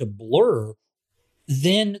start to blur,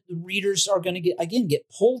 then the readers are going to get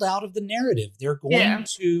pulled out of the narrative. They're going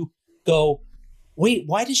to go, wait,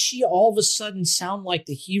 why does she all of a sudden sound like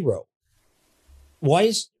the hero?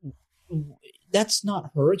 that's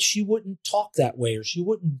not her. She wouldn't talk that way, or she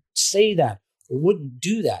wouldn't say that, or wouldn't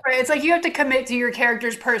do that. Right. It's like you have to commit to your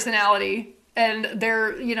character's personality and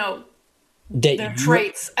their, their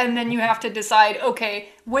traits. And then you have to decide, okay,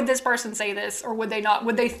 would this person say this or would they not?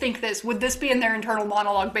 Would they think this? Would this be in their internal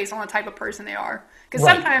monologue based on the type of person they are? Because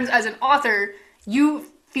sometimes as an author, you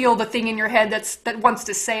feel the thing in your head that wants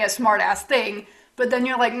to say a smart ass thing, but then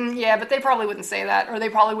you're like, yeah, but they probably wouldn't say that, or they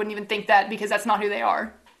probably wouldn't even think that because that's not who they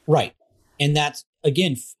are. Right. And that's,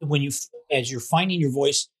 again, as you're finding your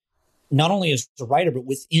voice, not only as a writer, but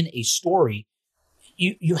within a story,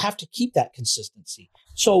 you have to keep that consistency.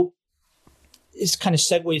 So this kind of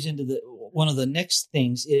segues into one of the next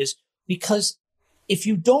things is, because if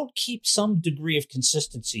you don't keep some degree of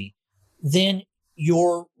consistency, then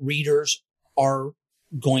your readers are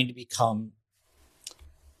going to become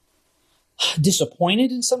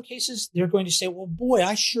disappointed in some cases. They're going to say, well, boy,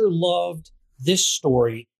 I sure loved this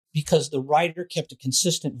story because the writer kept a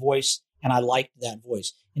consistent voice and I liked that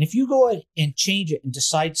voice. And if you go ahead and change it and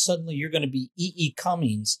decide suddenly you're going to be E.E.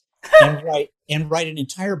 Cummings and write an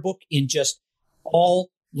entire book in just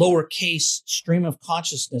all lowercase stream of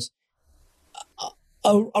consciousness,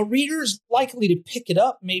 a reader is likely to pick it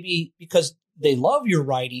up, maybe because they love your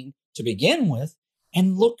writing to begin with,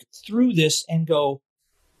 and look through this and go,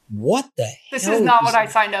 what the hell? This is not what I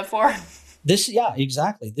signed up for. Yeah,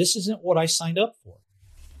 exactly. This isn't what I signed up for.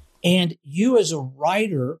 And you as a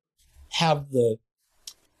writer have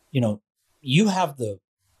you have the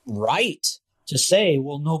right to say,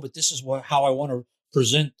 well, no, but this is how I want to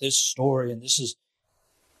present this story. And this is,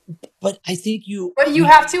 but I think but you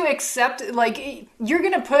have to accept, like, you're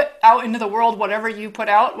going to put out into the world whatever you put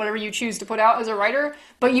out, whatever you choose to put out as a writer.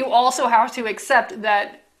 But you also have to accept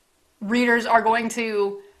that readers are going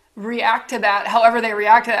to react to that however they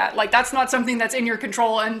react to that. Like, that's not something that's in your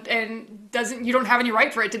control and you don't have any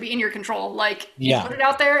right for it to be in your control. Like, you put it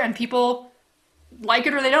out there and people like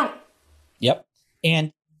it or they don't. Yep.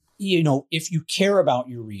 And, if you care about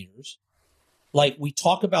your readers, like we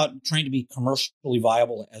talk about trying to be commercially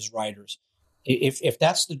viable as writers, if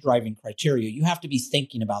that's the driving criteria, you have to be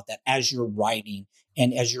thinking about that as you're writing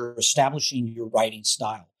and as you're establishing your writing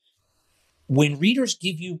style. When readers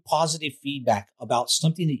give you positive feedback about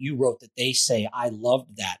something that you wrote that they say, I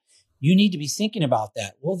loved that, you need to be thinking about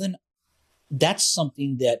that. Well, then that's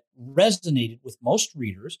something that resonated with most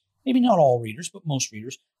readers, maybe not all readers, but most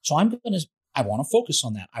readers. So I want to focus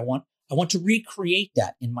on that. I want to recreate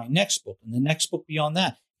that in my next book, and the next book beyond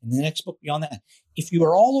that, and the next book beyond that. If you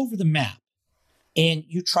are all over the map and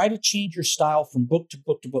you try to change your style from book to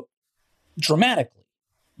book to book dramatically,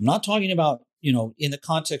 I'm not talking about, in the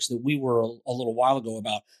context that we were a little while ago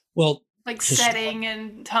about, well, like setting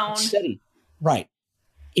and tone. Setting. Right.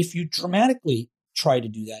 If you dramatically try to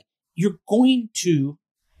do that, you're going to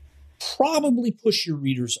probably push your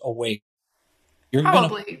readers away.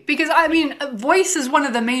 Because voice is one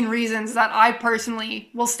of the main reasons that I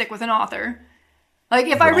personally will stick with an author. Like,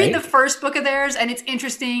 if I read the first book of theirs and it's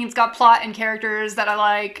interesting, it's got plot and characters that I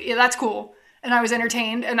like, that's cool. And I was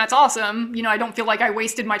entertained, and that's awesome. I don't feel like I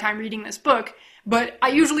wasted my time reading this book. But I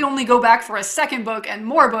usually only go back for a second book and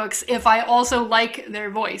more books if I also like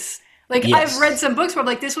their voice. Like, yes. I've read some books where,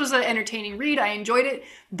 like, this was an entertaining read. I enjoyed it.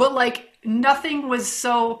 But, like, nothing was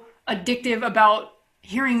so addictive about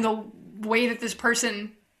hearing the way that this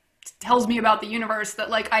person tells me about the universe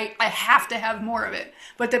that, like, I have to have more of it.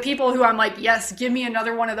 But the people who I'm like, yes, give me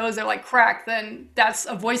another one of those, they're like, crack, then that's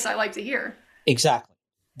a voice I like to hear. Exactly.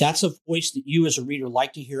 That's a voice that you as a reader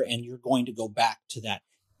like to hear, and you're going to go back to that.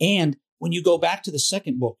 And when you go back to the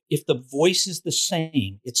second book, if the voice is the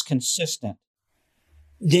same, it's consistent,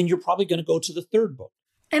 then you're probably going to go to the third book.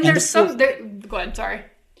 And go ahead, sorry.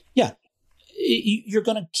 Yeah. You're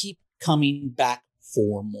going to keep coming back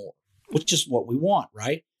for more, which is what we want,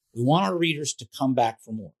 right? We want our readers to come back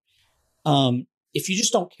for more. If you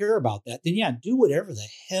just don't care about that, then do whatever the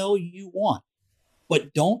hell you want.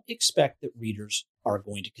 But don't expect that readers are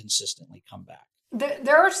going to consistently come back.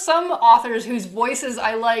 There are some authors whose voices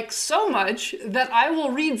I like so much that I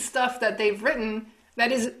will read stuff that they've written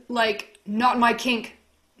that is, like, not my kink,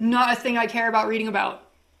 not a thing I care about reading about.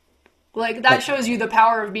 Like, that shows you the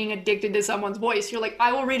power of being addicted to someone's voice. You're like,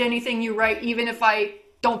 I will read anything you write, even if I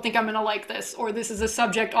don't think I'm going to like this, or this is a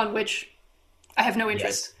subject on which I have no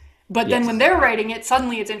interest. Yes. But then when they're writing it,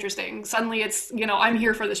 suddenly it's interesting. Suddenly it's, I'm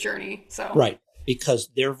here for this journey. So right. Because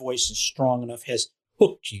their voice is strong enough, has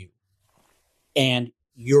hooked you. And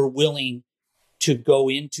you're willing to go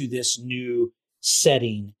into this new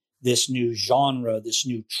setting, this new genre, this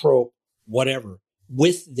new trope, whatever,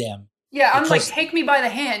 with them. Yeah, I'm like, take me by the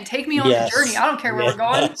hand. Take me on the journey. I don't care where we're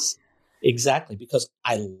going. Exactly, because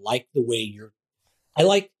I like the way you're I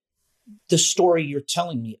like the story you're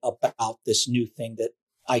telling me about this new thing that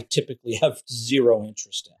I typically have zero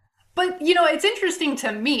interest in. But, it's interesting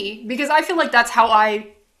to me because I feel like that's how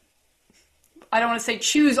I don't want to say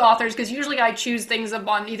choose authors, because usually I choose things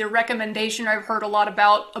upon either recommendation or I've heard a lot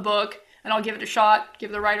about a book and I'll give it a shot,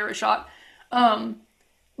 give the writer a shot.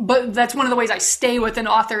 But that's one of the ways I stay with an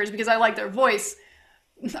author, is because I like their voice.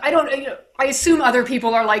 I assume other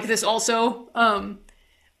people are like this also.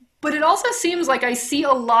 But it also seems like I see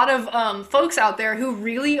a lot of folks out there who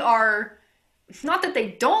really are, not that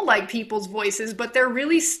they don't like people's voices, but they're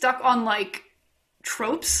really stuck on like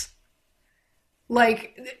tropes.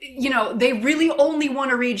 Like, they really only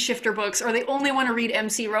want to read shifter books, or they only want to read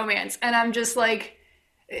MC romance. And I'm just like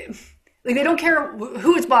they don't care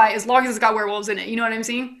who it's by as long as it's got werewolves in it. You know what I'm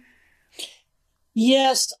saying?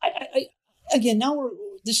 Yes. I again, now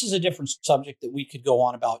this is a different subject that we could go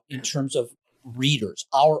on about in terms of readers,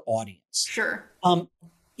 our audience. Sure.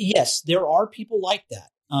 Yes, there are people like that.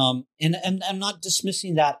 And I'm not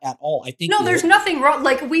dismissing that at all. I think no, there's nothing wrong.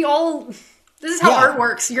 Like, this is how art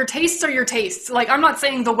works. Your tastes are your tastes. Like, I'm not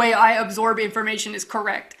saying the way I absorb information is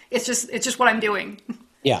correct. It's just what I'm doing.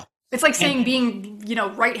 Yeah. It's like saying being,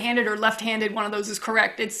 right-handed or left-handed, one of those is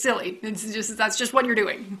correct. It's silly. That's just what you're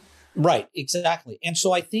doing. Right, exactly. And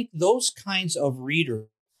so I think those kinds of readers,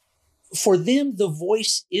 for them, the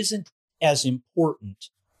voice isn't as important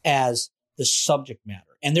as the subject matter.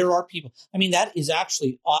 And there are people, that is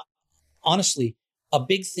actually, honestly, a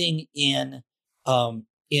big thing in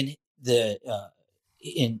the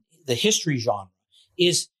history genre,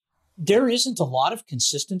 is there isn't a lot of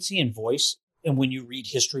consistency in voice. And when you read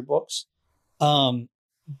history books,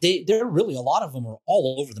 there really, a lot of them are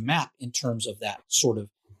all over the map in terms of that sort of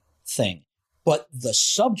thing. But the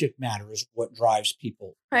subject matter is what drives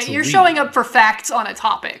people. Right. You're showing up for facts on a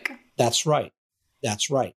topic. That's right.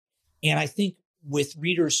 That's right. And I think with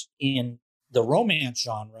readers in the romance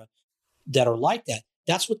genre that are like that,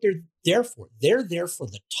 that's what they're there for. They're there for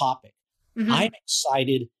the topic. Mm-hmm. I'm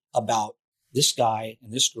excited about this guy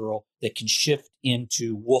and this girl that can shift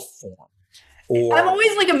into wolf form. Or I'm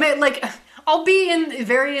always I'll be in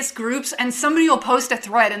various groups and somebody will post a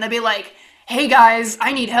thread and they'll be like, "Hey guys,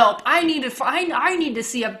 I need help. I need to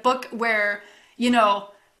see a book where,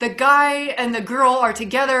 the guy and the girl are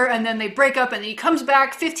together and then they break up and he comes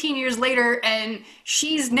back 15 years later and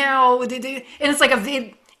she's now," and it's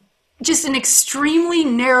like just an extremely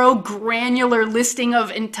narrow, granular listing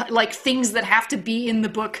of things that have to be in the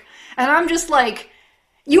book. And I'm just like,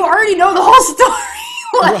 you already know the whole story.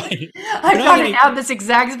 Right. I'm trying to add this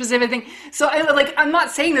exact specific thing. So I'm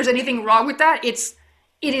not saying there's anything wrong with that. It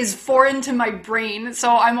is foreign to my brain.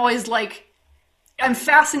 So I'm always I'm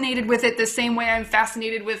fascinated with it the same way I'm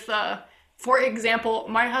fascinated with, for example,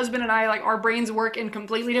 my husband and I, our brains work in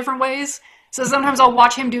completely different ways. So sometimes I'll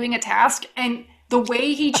watch him doing a task and the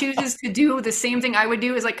way he chooses to do the same thing I would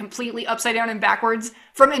do is completely upside down and backwards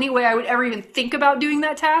from any way I would ever even think about doing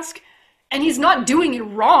that task. And he's not doing it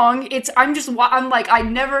wrong. I'm like, I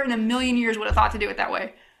never in a million years would have thought to do it that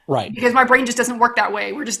way. Right. Because my brain just doesn't work that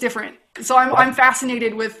way. We're just different. So I'm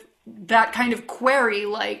fascinated with that kind of query,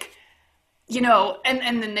 and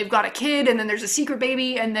then they've got a kid and then there's a secret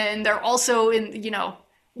baby and then they're also in,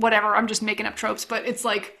 whatever. I'm just making up tropes, but it's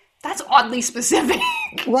that's oddly specific.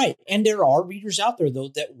 Right. And there are readers out there,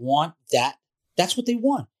 though, that want that. That's what they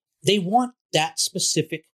want. They want that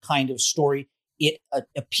specific kind of story. It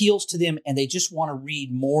appeals to them and they just want to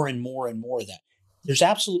read more and more and more of that. There's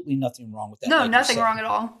absolutely nothing wrong with that. No, nothing wrong at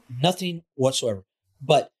all. Nothing whatsoever.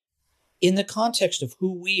 But in the context of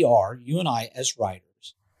who we are, you and I as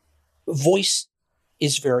writers, voice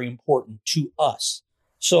is very important to us.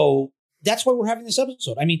 So that's why we're having this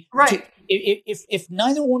episode. Right. If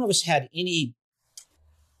neither one of us had any,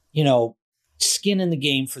 skin in the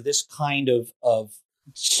game for this kind of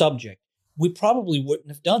subject, we probably wouldn't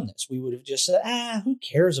have done this. We would have just said, who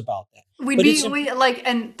cares about that?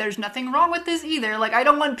 And there's nothing wrong with this either. I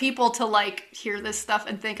don't want people to hear this stuff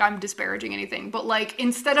and think I'm disparaging anything. But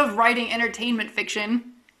instead of writing entertainment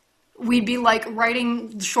fiction, we'd be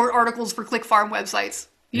writing short articles for click farm websites.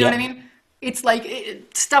 You know what I mean? It's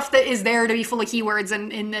stuff that is there to be full of keywords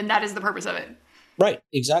and that is the purpose of it. Right,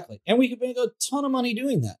 exactly. And we could make a ton of money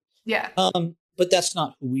doing that. Yeah. But that's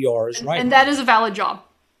not who we are as writers. And that is a valid job.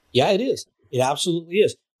 Yeah, it is. It absolutely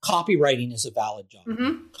is. Copywriting is a valid job.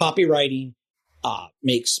 Mm-hmm. Copywriting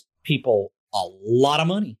makes people a lot of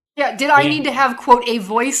money. Yeah. Did I need to have, quote, a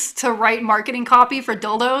voice to write marketing copy for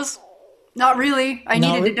dildos? Not really. I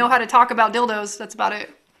needed to know how to talk about dildos. That's about it.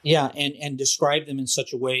 Yeah. And describe them in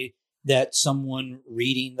such a way that someone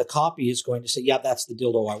reading the copy is going to say, yeah, that's the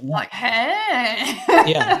dildo I want. Hey.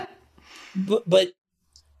 Yeah. But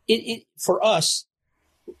for us,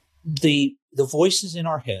 the voices in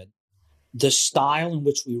our head, the style in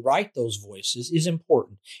which we write those voices is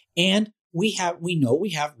important. And we know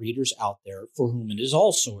we have readers out there for whom it is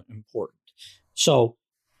also important. So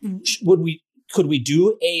could we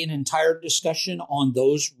do an entire discussion on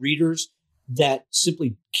those readers that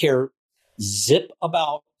simply care zip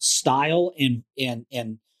about style and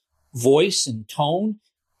voice and tone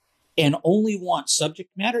and only want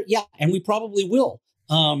subject matter? Yeah, and we probably will.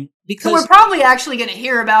 Because we're probably actually going to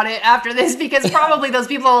hear about it after this, because probably those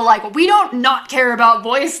people are like, we don't not care about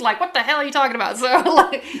voice. Like, what the hell are you talking about? So,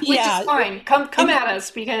 like, which is fine. Come at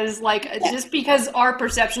us, because just because our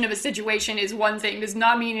perception of a situation is one thing does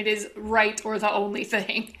not mean it is right or the only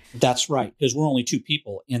thing. That's right, because we're only two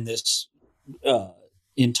people in this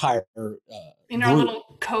entire in our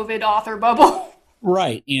little COVID author bubble.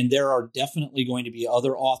 Right, and there are definitely going to be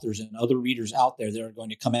other authors and other readers out there that are going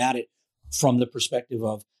to come at it from the perspective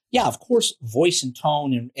of, yeah, of course, voice and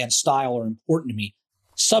tone and style are important to me.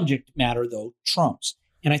 Subject matter, though, trumps.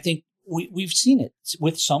 And I think we've seen it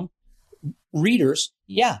with some readers.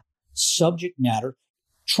 Yeah, subject matter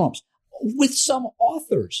trumps. With some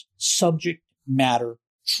authors, subject matter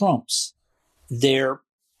trumps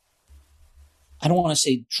I don't want to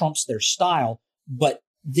say trumps their style, but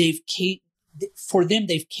they've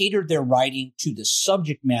catered their writing to the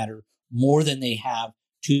subject matter more than they have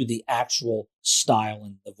to the actual style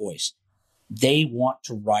and the voice. They want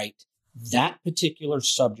to write that particular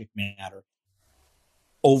subject matter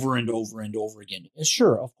over and over and over again.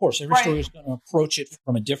 Sure, of course, every story is going to approach it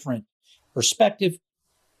from a different perspective,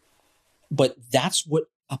 but that's what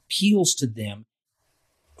appeals to them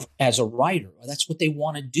as a writer. That's what they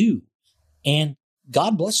want to do. And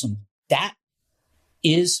God bless them. That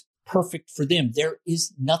is perfect for them. There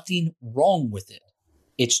is nothing wrong with it.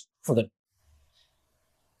 It's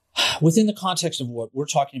within the context of what we're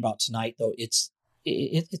talking about tonight, though, it's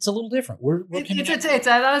a little different.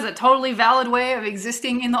 That is a totally valid way of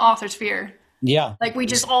existing in the author sphere. Yeah. Like, we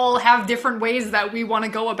just all have different ways that we want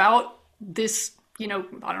to go about this, I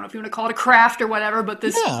don't know if you want to call it a craft or whatever, but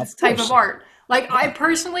this type of art. Like, I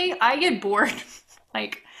personally, I get bored,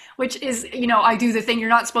 like, which is, I do the thing you're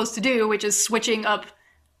not supposed to do, which is switching up,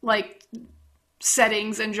 like,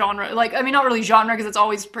 settings and genre. Like, I mean, not really genre, because it's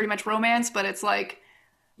always pretty much romance, but it's like,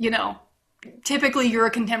 typically you're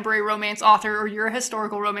a contemporary romance author, or you're a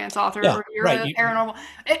historical romance author, or you're a paranormal.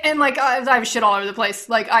 And like, I have shit all over the place.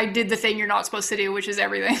 Like, I did the thing you're not supposed to do, which is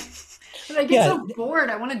everything. I get so bored.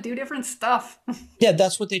 I want to do different stuff. Yeah,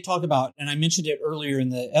 that's what they talk about. And I mentioned it earlier in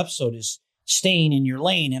the episode, is staying in your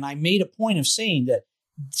lane. And I made a point of saying that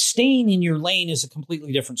staying in your lane is a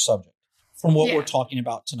completely different subject from what we're talking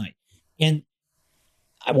about tonight. And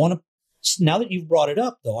I want to, now that you've brought it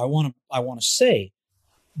up, though, I want to say,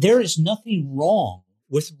 there is nothing wrong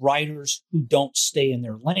with writers who don't stay in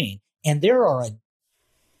their lane. And there are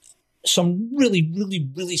some really, really,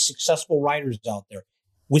 really successful writers out there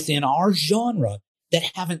within our genre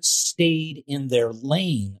that haven't stayed in their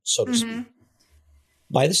lane, so to speak.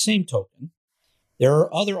 By the same token, there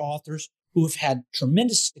are other authors who have had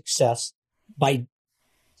tremendous success by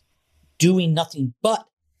doing nothing but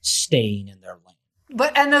staying in their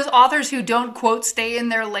lane. And those authors who don't, quote, stay in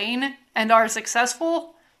their lane and are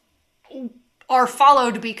successful are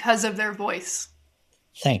followed because of their voice.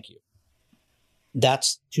 Thank you.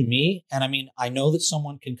 That's, to me, and I mean, I know that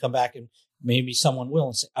someone can come back, and maybe someone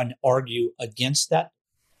will, and argue against that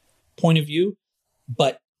point of view,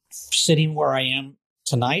 but sitting where I am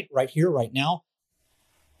tonight, right here, right now,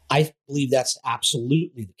 I believe that's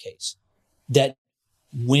absolutely the case. That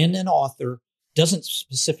when an author doesn't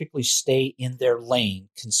specifically stay in their lane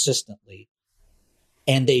consistently,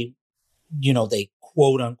 and they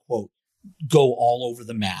quote unquote go all over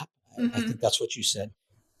the map, I think that's what you said,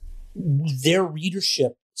 their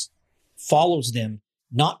readership follows them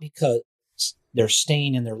not because they're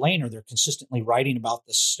staying in their lane or they're consistently writing about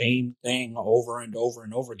the same thing over and over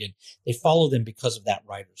and over again. They follow them because of that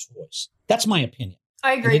writer's voice. That's my opinion.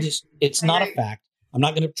 I agree. It's not a fact. I'm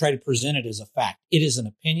not going to try to present it as a fact. It is an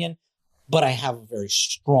opinion, but I have a very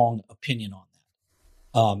strong opinion on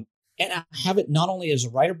that. And I have it not only as a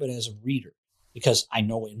writer, but as a reader, because I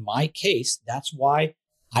know in my case, that's why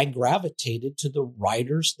I gravitated to the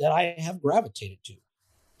writers that I have gravitated to.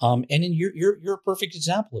 And in you're a perfect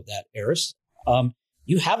example of that, Eris.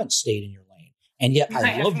 You haven't stayed in your lane, and yet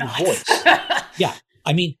I love your voice. Yeah.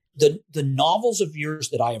 I mean, the novels of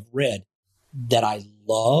yours that I have read that I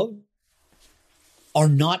love are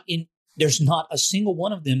not in, there's not a single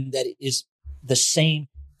one of them that is the same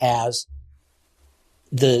as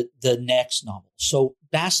the next novel. So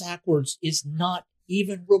Bass Ackwards is not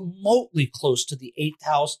even remotely close to the eighth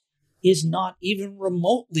house, is not even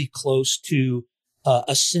remotely close to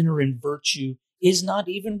a sinner in virtue, is not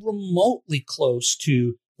even remotely close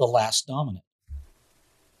to the last dominant.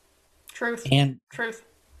 Truth. And truth.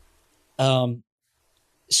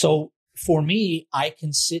 So for me, I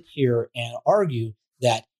can sit here and argue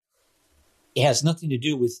that it has nothing to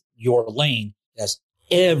do with your lane. It has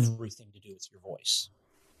everything to do with your voice.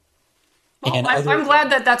 Well, and I'm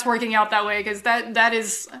glad that that's working out that way, because that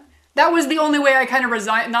was the only way I kind of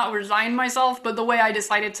not resigned myself, but the way I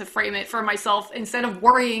decided to frame it for myself. Instead of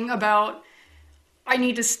worrying about I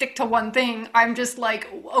need to stick to one thing, I'm just like,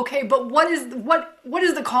 okay, but what is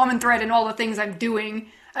the common thread in all the things I'm doing?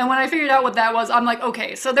 And when I figured out what that was, I'm like,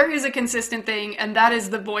 okay, so there is a consistent thing, and that is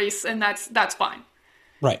the voice, and that's fine.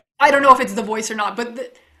 Right. I don't know if it's the voice or not,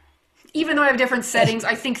 but even though I have different settings,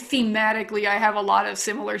 I think thematically I have a lot of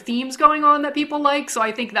similar themes going on that people like. So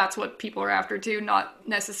I think that's what people are after too, not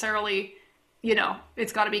necessarily,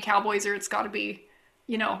 it's got to be cowboys or it's got to be,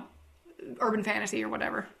 urban fantasy or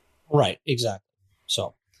whatever. Right. Exactly.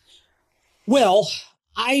 So, well,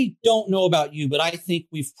 I don't know about you, but I think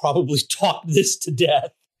we've probably talked this to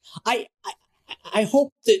death. I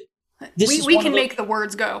hope that we can make the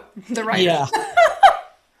words go the right way. Yeah.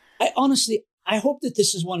 I hope that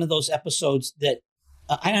this is one of those episodes that,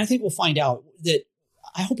 and I think we'll find out, that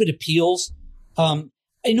I hope it appeals. I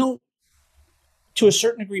know to a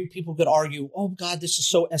certain degree, people could argue, oh God, this is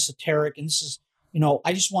so esoteric. And this is,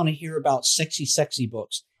 I just want to hear about sexy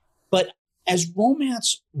books. But as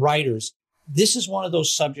romance writers, this is one of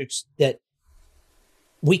those subjects that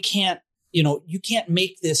we can't, you can't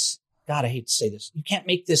make this, God, I hate to say this. You can't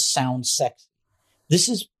make this sound sexy. This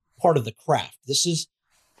is part of the craft.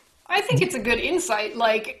 I think it's a good insight.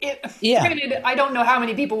 Granted, I don't know how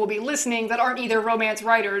many people will be listening that aren't either romance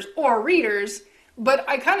writers or readers, but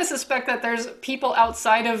I kind of suspect that there's people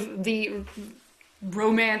outside of the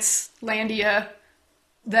romance landia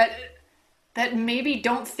that maybe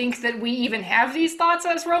don't think that we even have these thoughts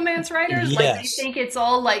as romance writers. Yes. Like, they think it's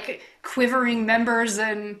all like quivering members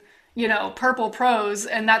and, purple prose,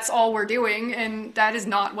 and that's all we're doing, and that is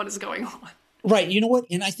not what is going on. Right. You know what?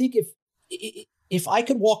 And I think if I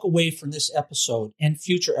could walk away from this episode and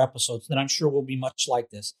future episodes that I'm sure will be much like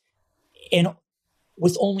this, and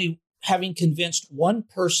with only having convinced one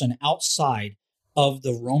person outside of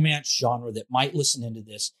the romance genre that might listen into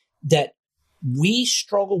this, that we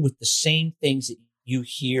struggle with the same things that you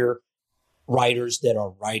hear writers that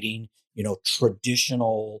are writing,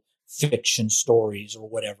 traditional fiction stories or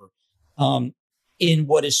whatever, in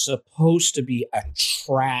what is supposed to be a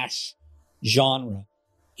trash genre,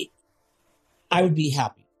 I would be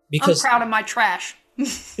happy, because I'm proud of my trash.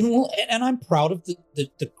 And I'm proud of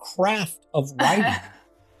the craft of writing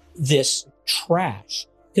this trash,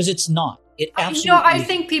 because it's not. It absolutely. I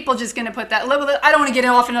think people just going to put that label. I don't want to get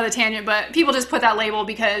off another tangent, but people just put that label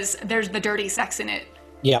because there's the dirty sex in it.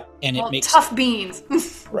 Yeah, and it makes tough beans.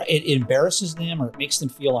 Right, it embarrasses them or it makes them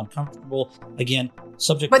feel uncomfortable. Again,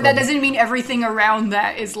 subject. But that doesn't mean everything around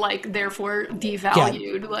that is therefore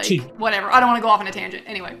devalued. Yeah, whatever. I don't want to go off on a tangent.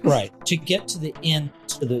 Anyway. Right. To get to the end,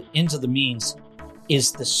 to the ends of the means,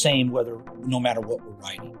 is the same no matter what we're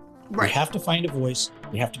writing. Right. We have to find a voice.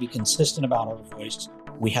 We have to be consistent about our voice.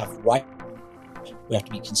 We have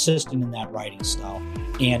to be consistent in that writing style.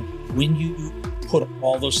 And when you put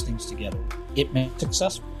all those things together, it makes it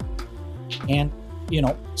successful. And,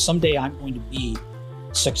 someday I'm going to be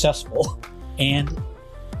successful and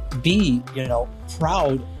be,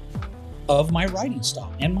 proud of my writing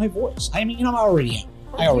style and my voice. I mean, I already am.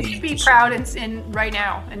 You should be proud in right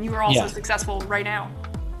now. And you are also successful right now.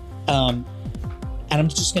 And I'm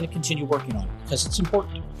just going to continue working on it because it's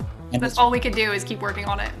important. And that's all we could do is keep working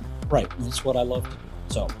on it. Right. And that's what I love to do.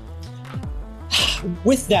 So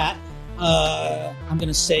with that, I'm going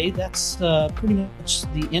to say that's pretty much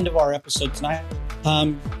the end of our episode tonight.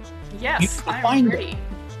 Yes, I'm ready.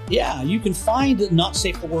 Yeah, you can find Not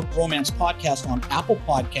Safe for Work Romance Podcast on Apple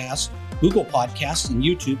Podcasts, Google Podcasts, and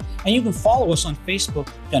YouTube. And you can follow us on Facebook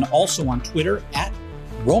and also on Twitter at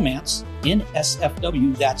Romance in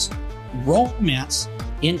SFW. That's Romance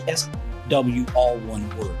in SFW, all one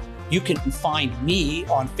word. You can find me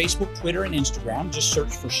on Facebook, Twitter, and Instagram. Just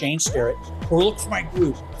search for Shane Sterrett, or look for my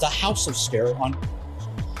group, The House of Sterrett.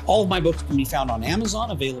 All of my books can be found on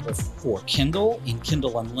Amazon, available for Kindle, in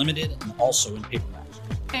Kindle Unlimited, and also in paperback.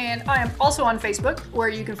 And I am also on Facebook, where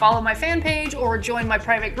you can follow my fan page or join my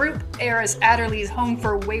private group, Eris Adderley's Home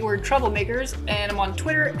for Wayward Troublemakers. And I'm on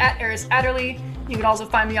Twitter at Eris Adderley. You can also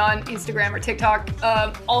find me on Instagram or TikTok.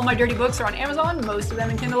 All my dirty books are on Amazon, most of them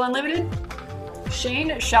in Kindle Unlimited.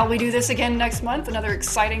 Shane, shall we do this again next month? Another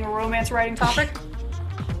exciting romance writing topic?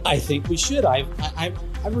 I think we should. I'm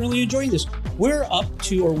really enjoying this. We're up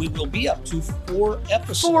to, or we will be up to 4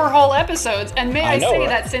 episodes. 4 whole episodes. And may I say right?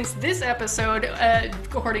 that since this episode,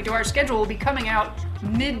 according to our schedule, will be coming out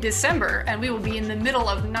mid-December, and we will be in the middle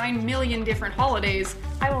of 9 million different holidays,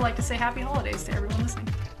 I would like to say happy holidays to everyone listening.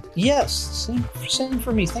 Yes, same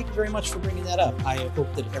for me. Thank you very much for bringing that up. I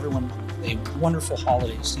hope that everyone has a wonderful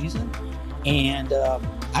holiday season. And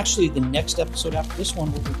actually, the next episode after this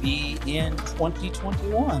one will be in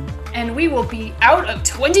 2021. And we will be out of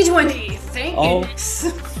 2020. Thank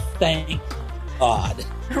goodness. Thank God.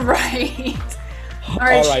 Right. All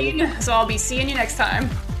right, Sheen. So I'll be seeing you next time.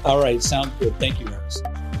 All right. Sounds good. Thank you, Harris.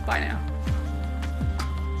 Bye now.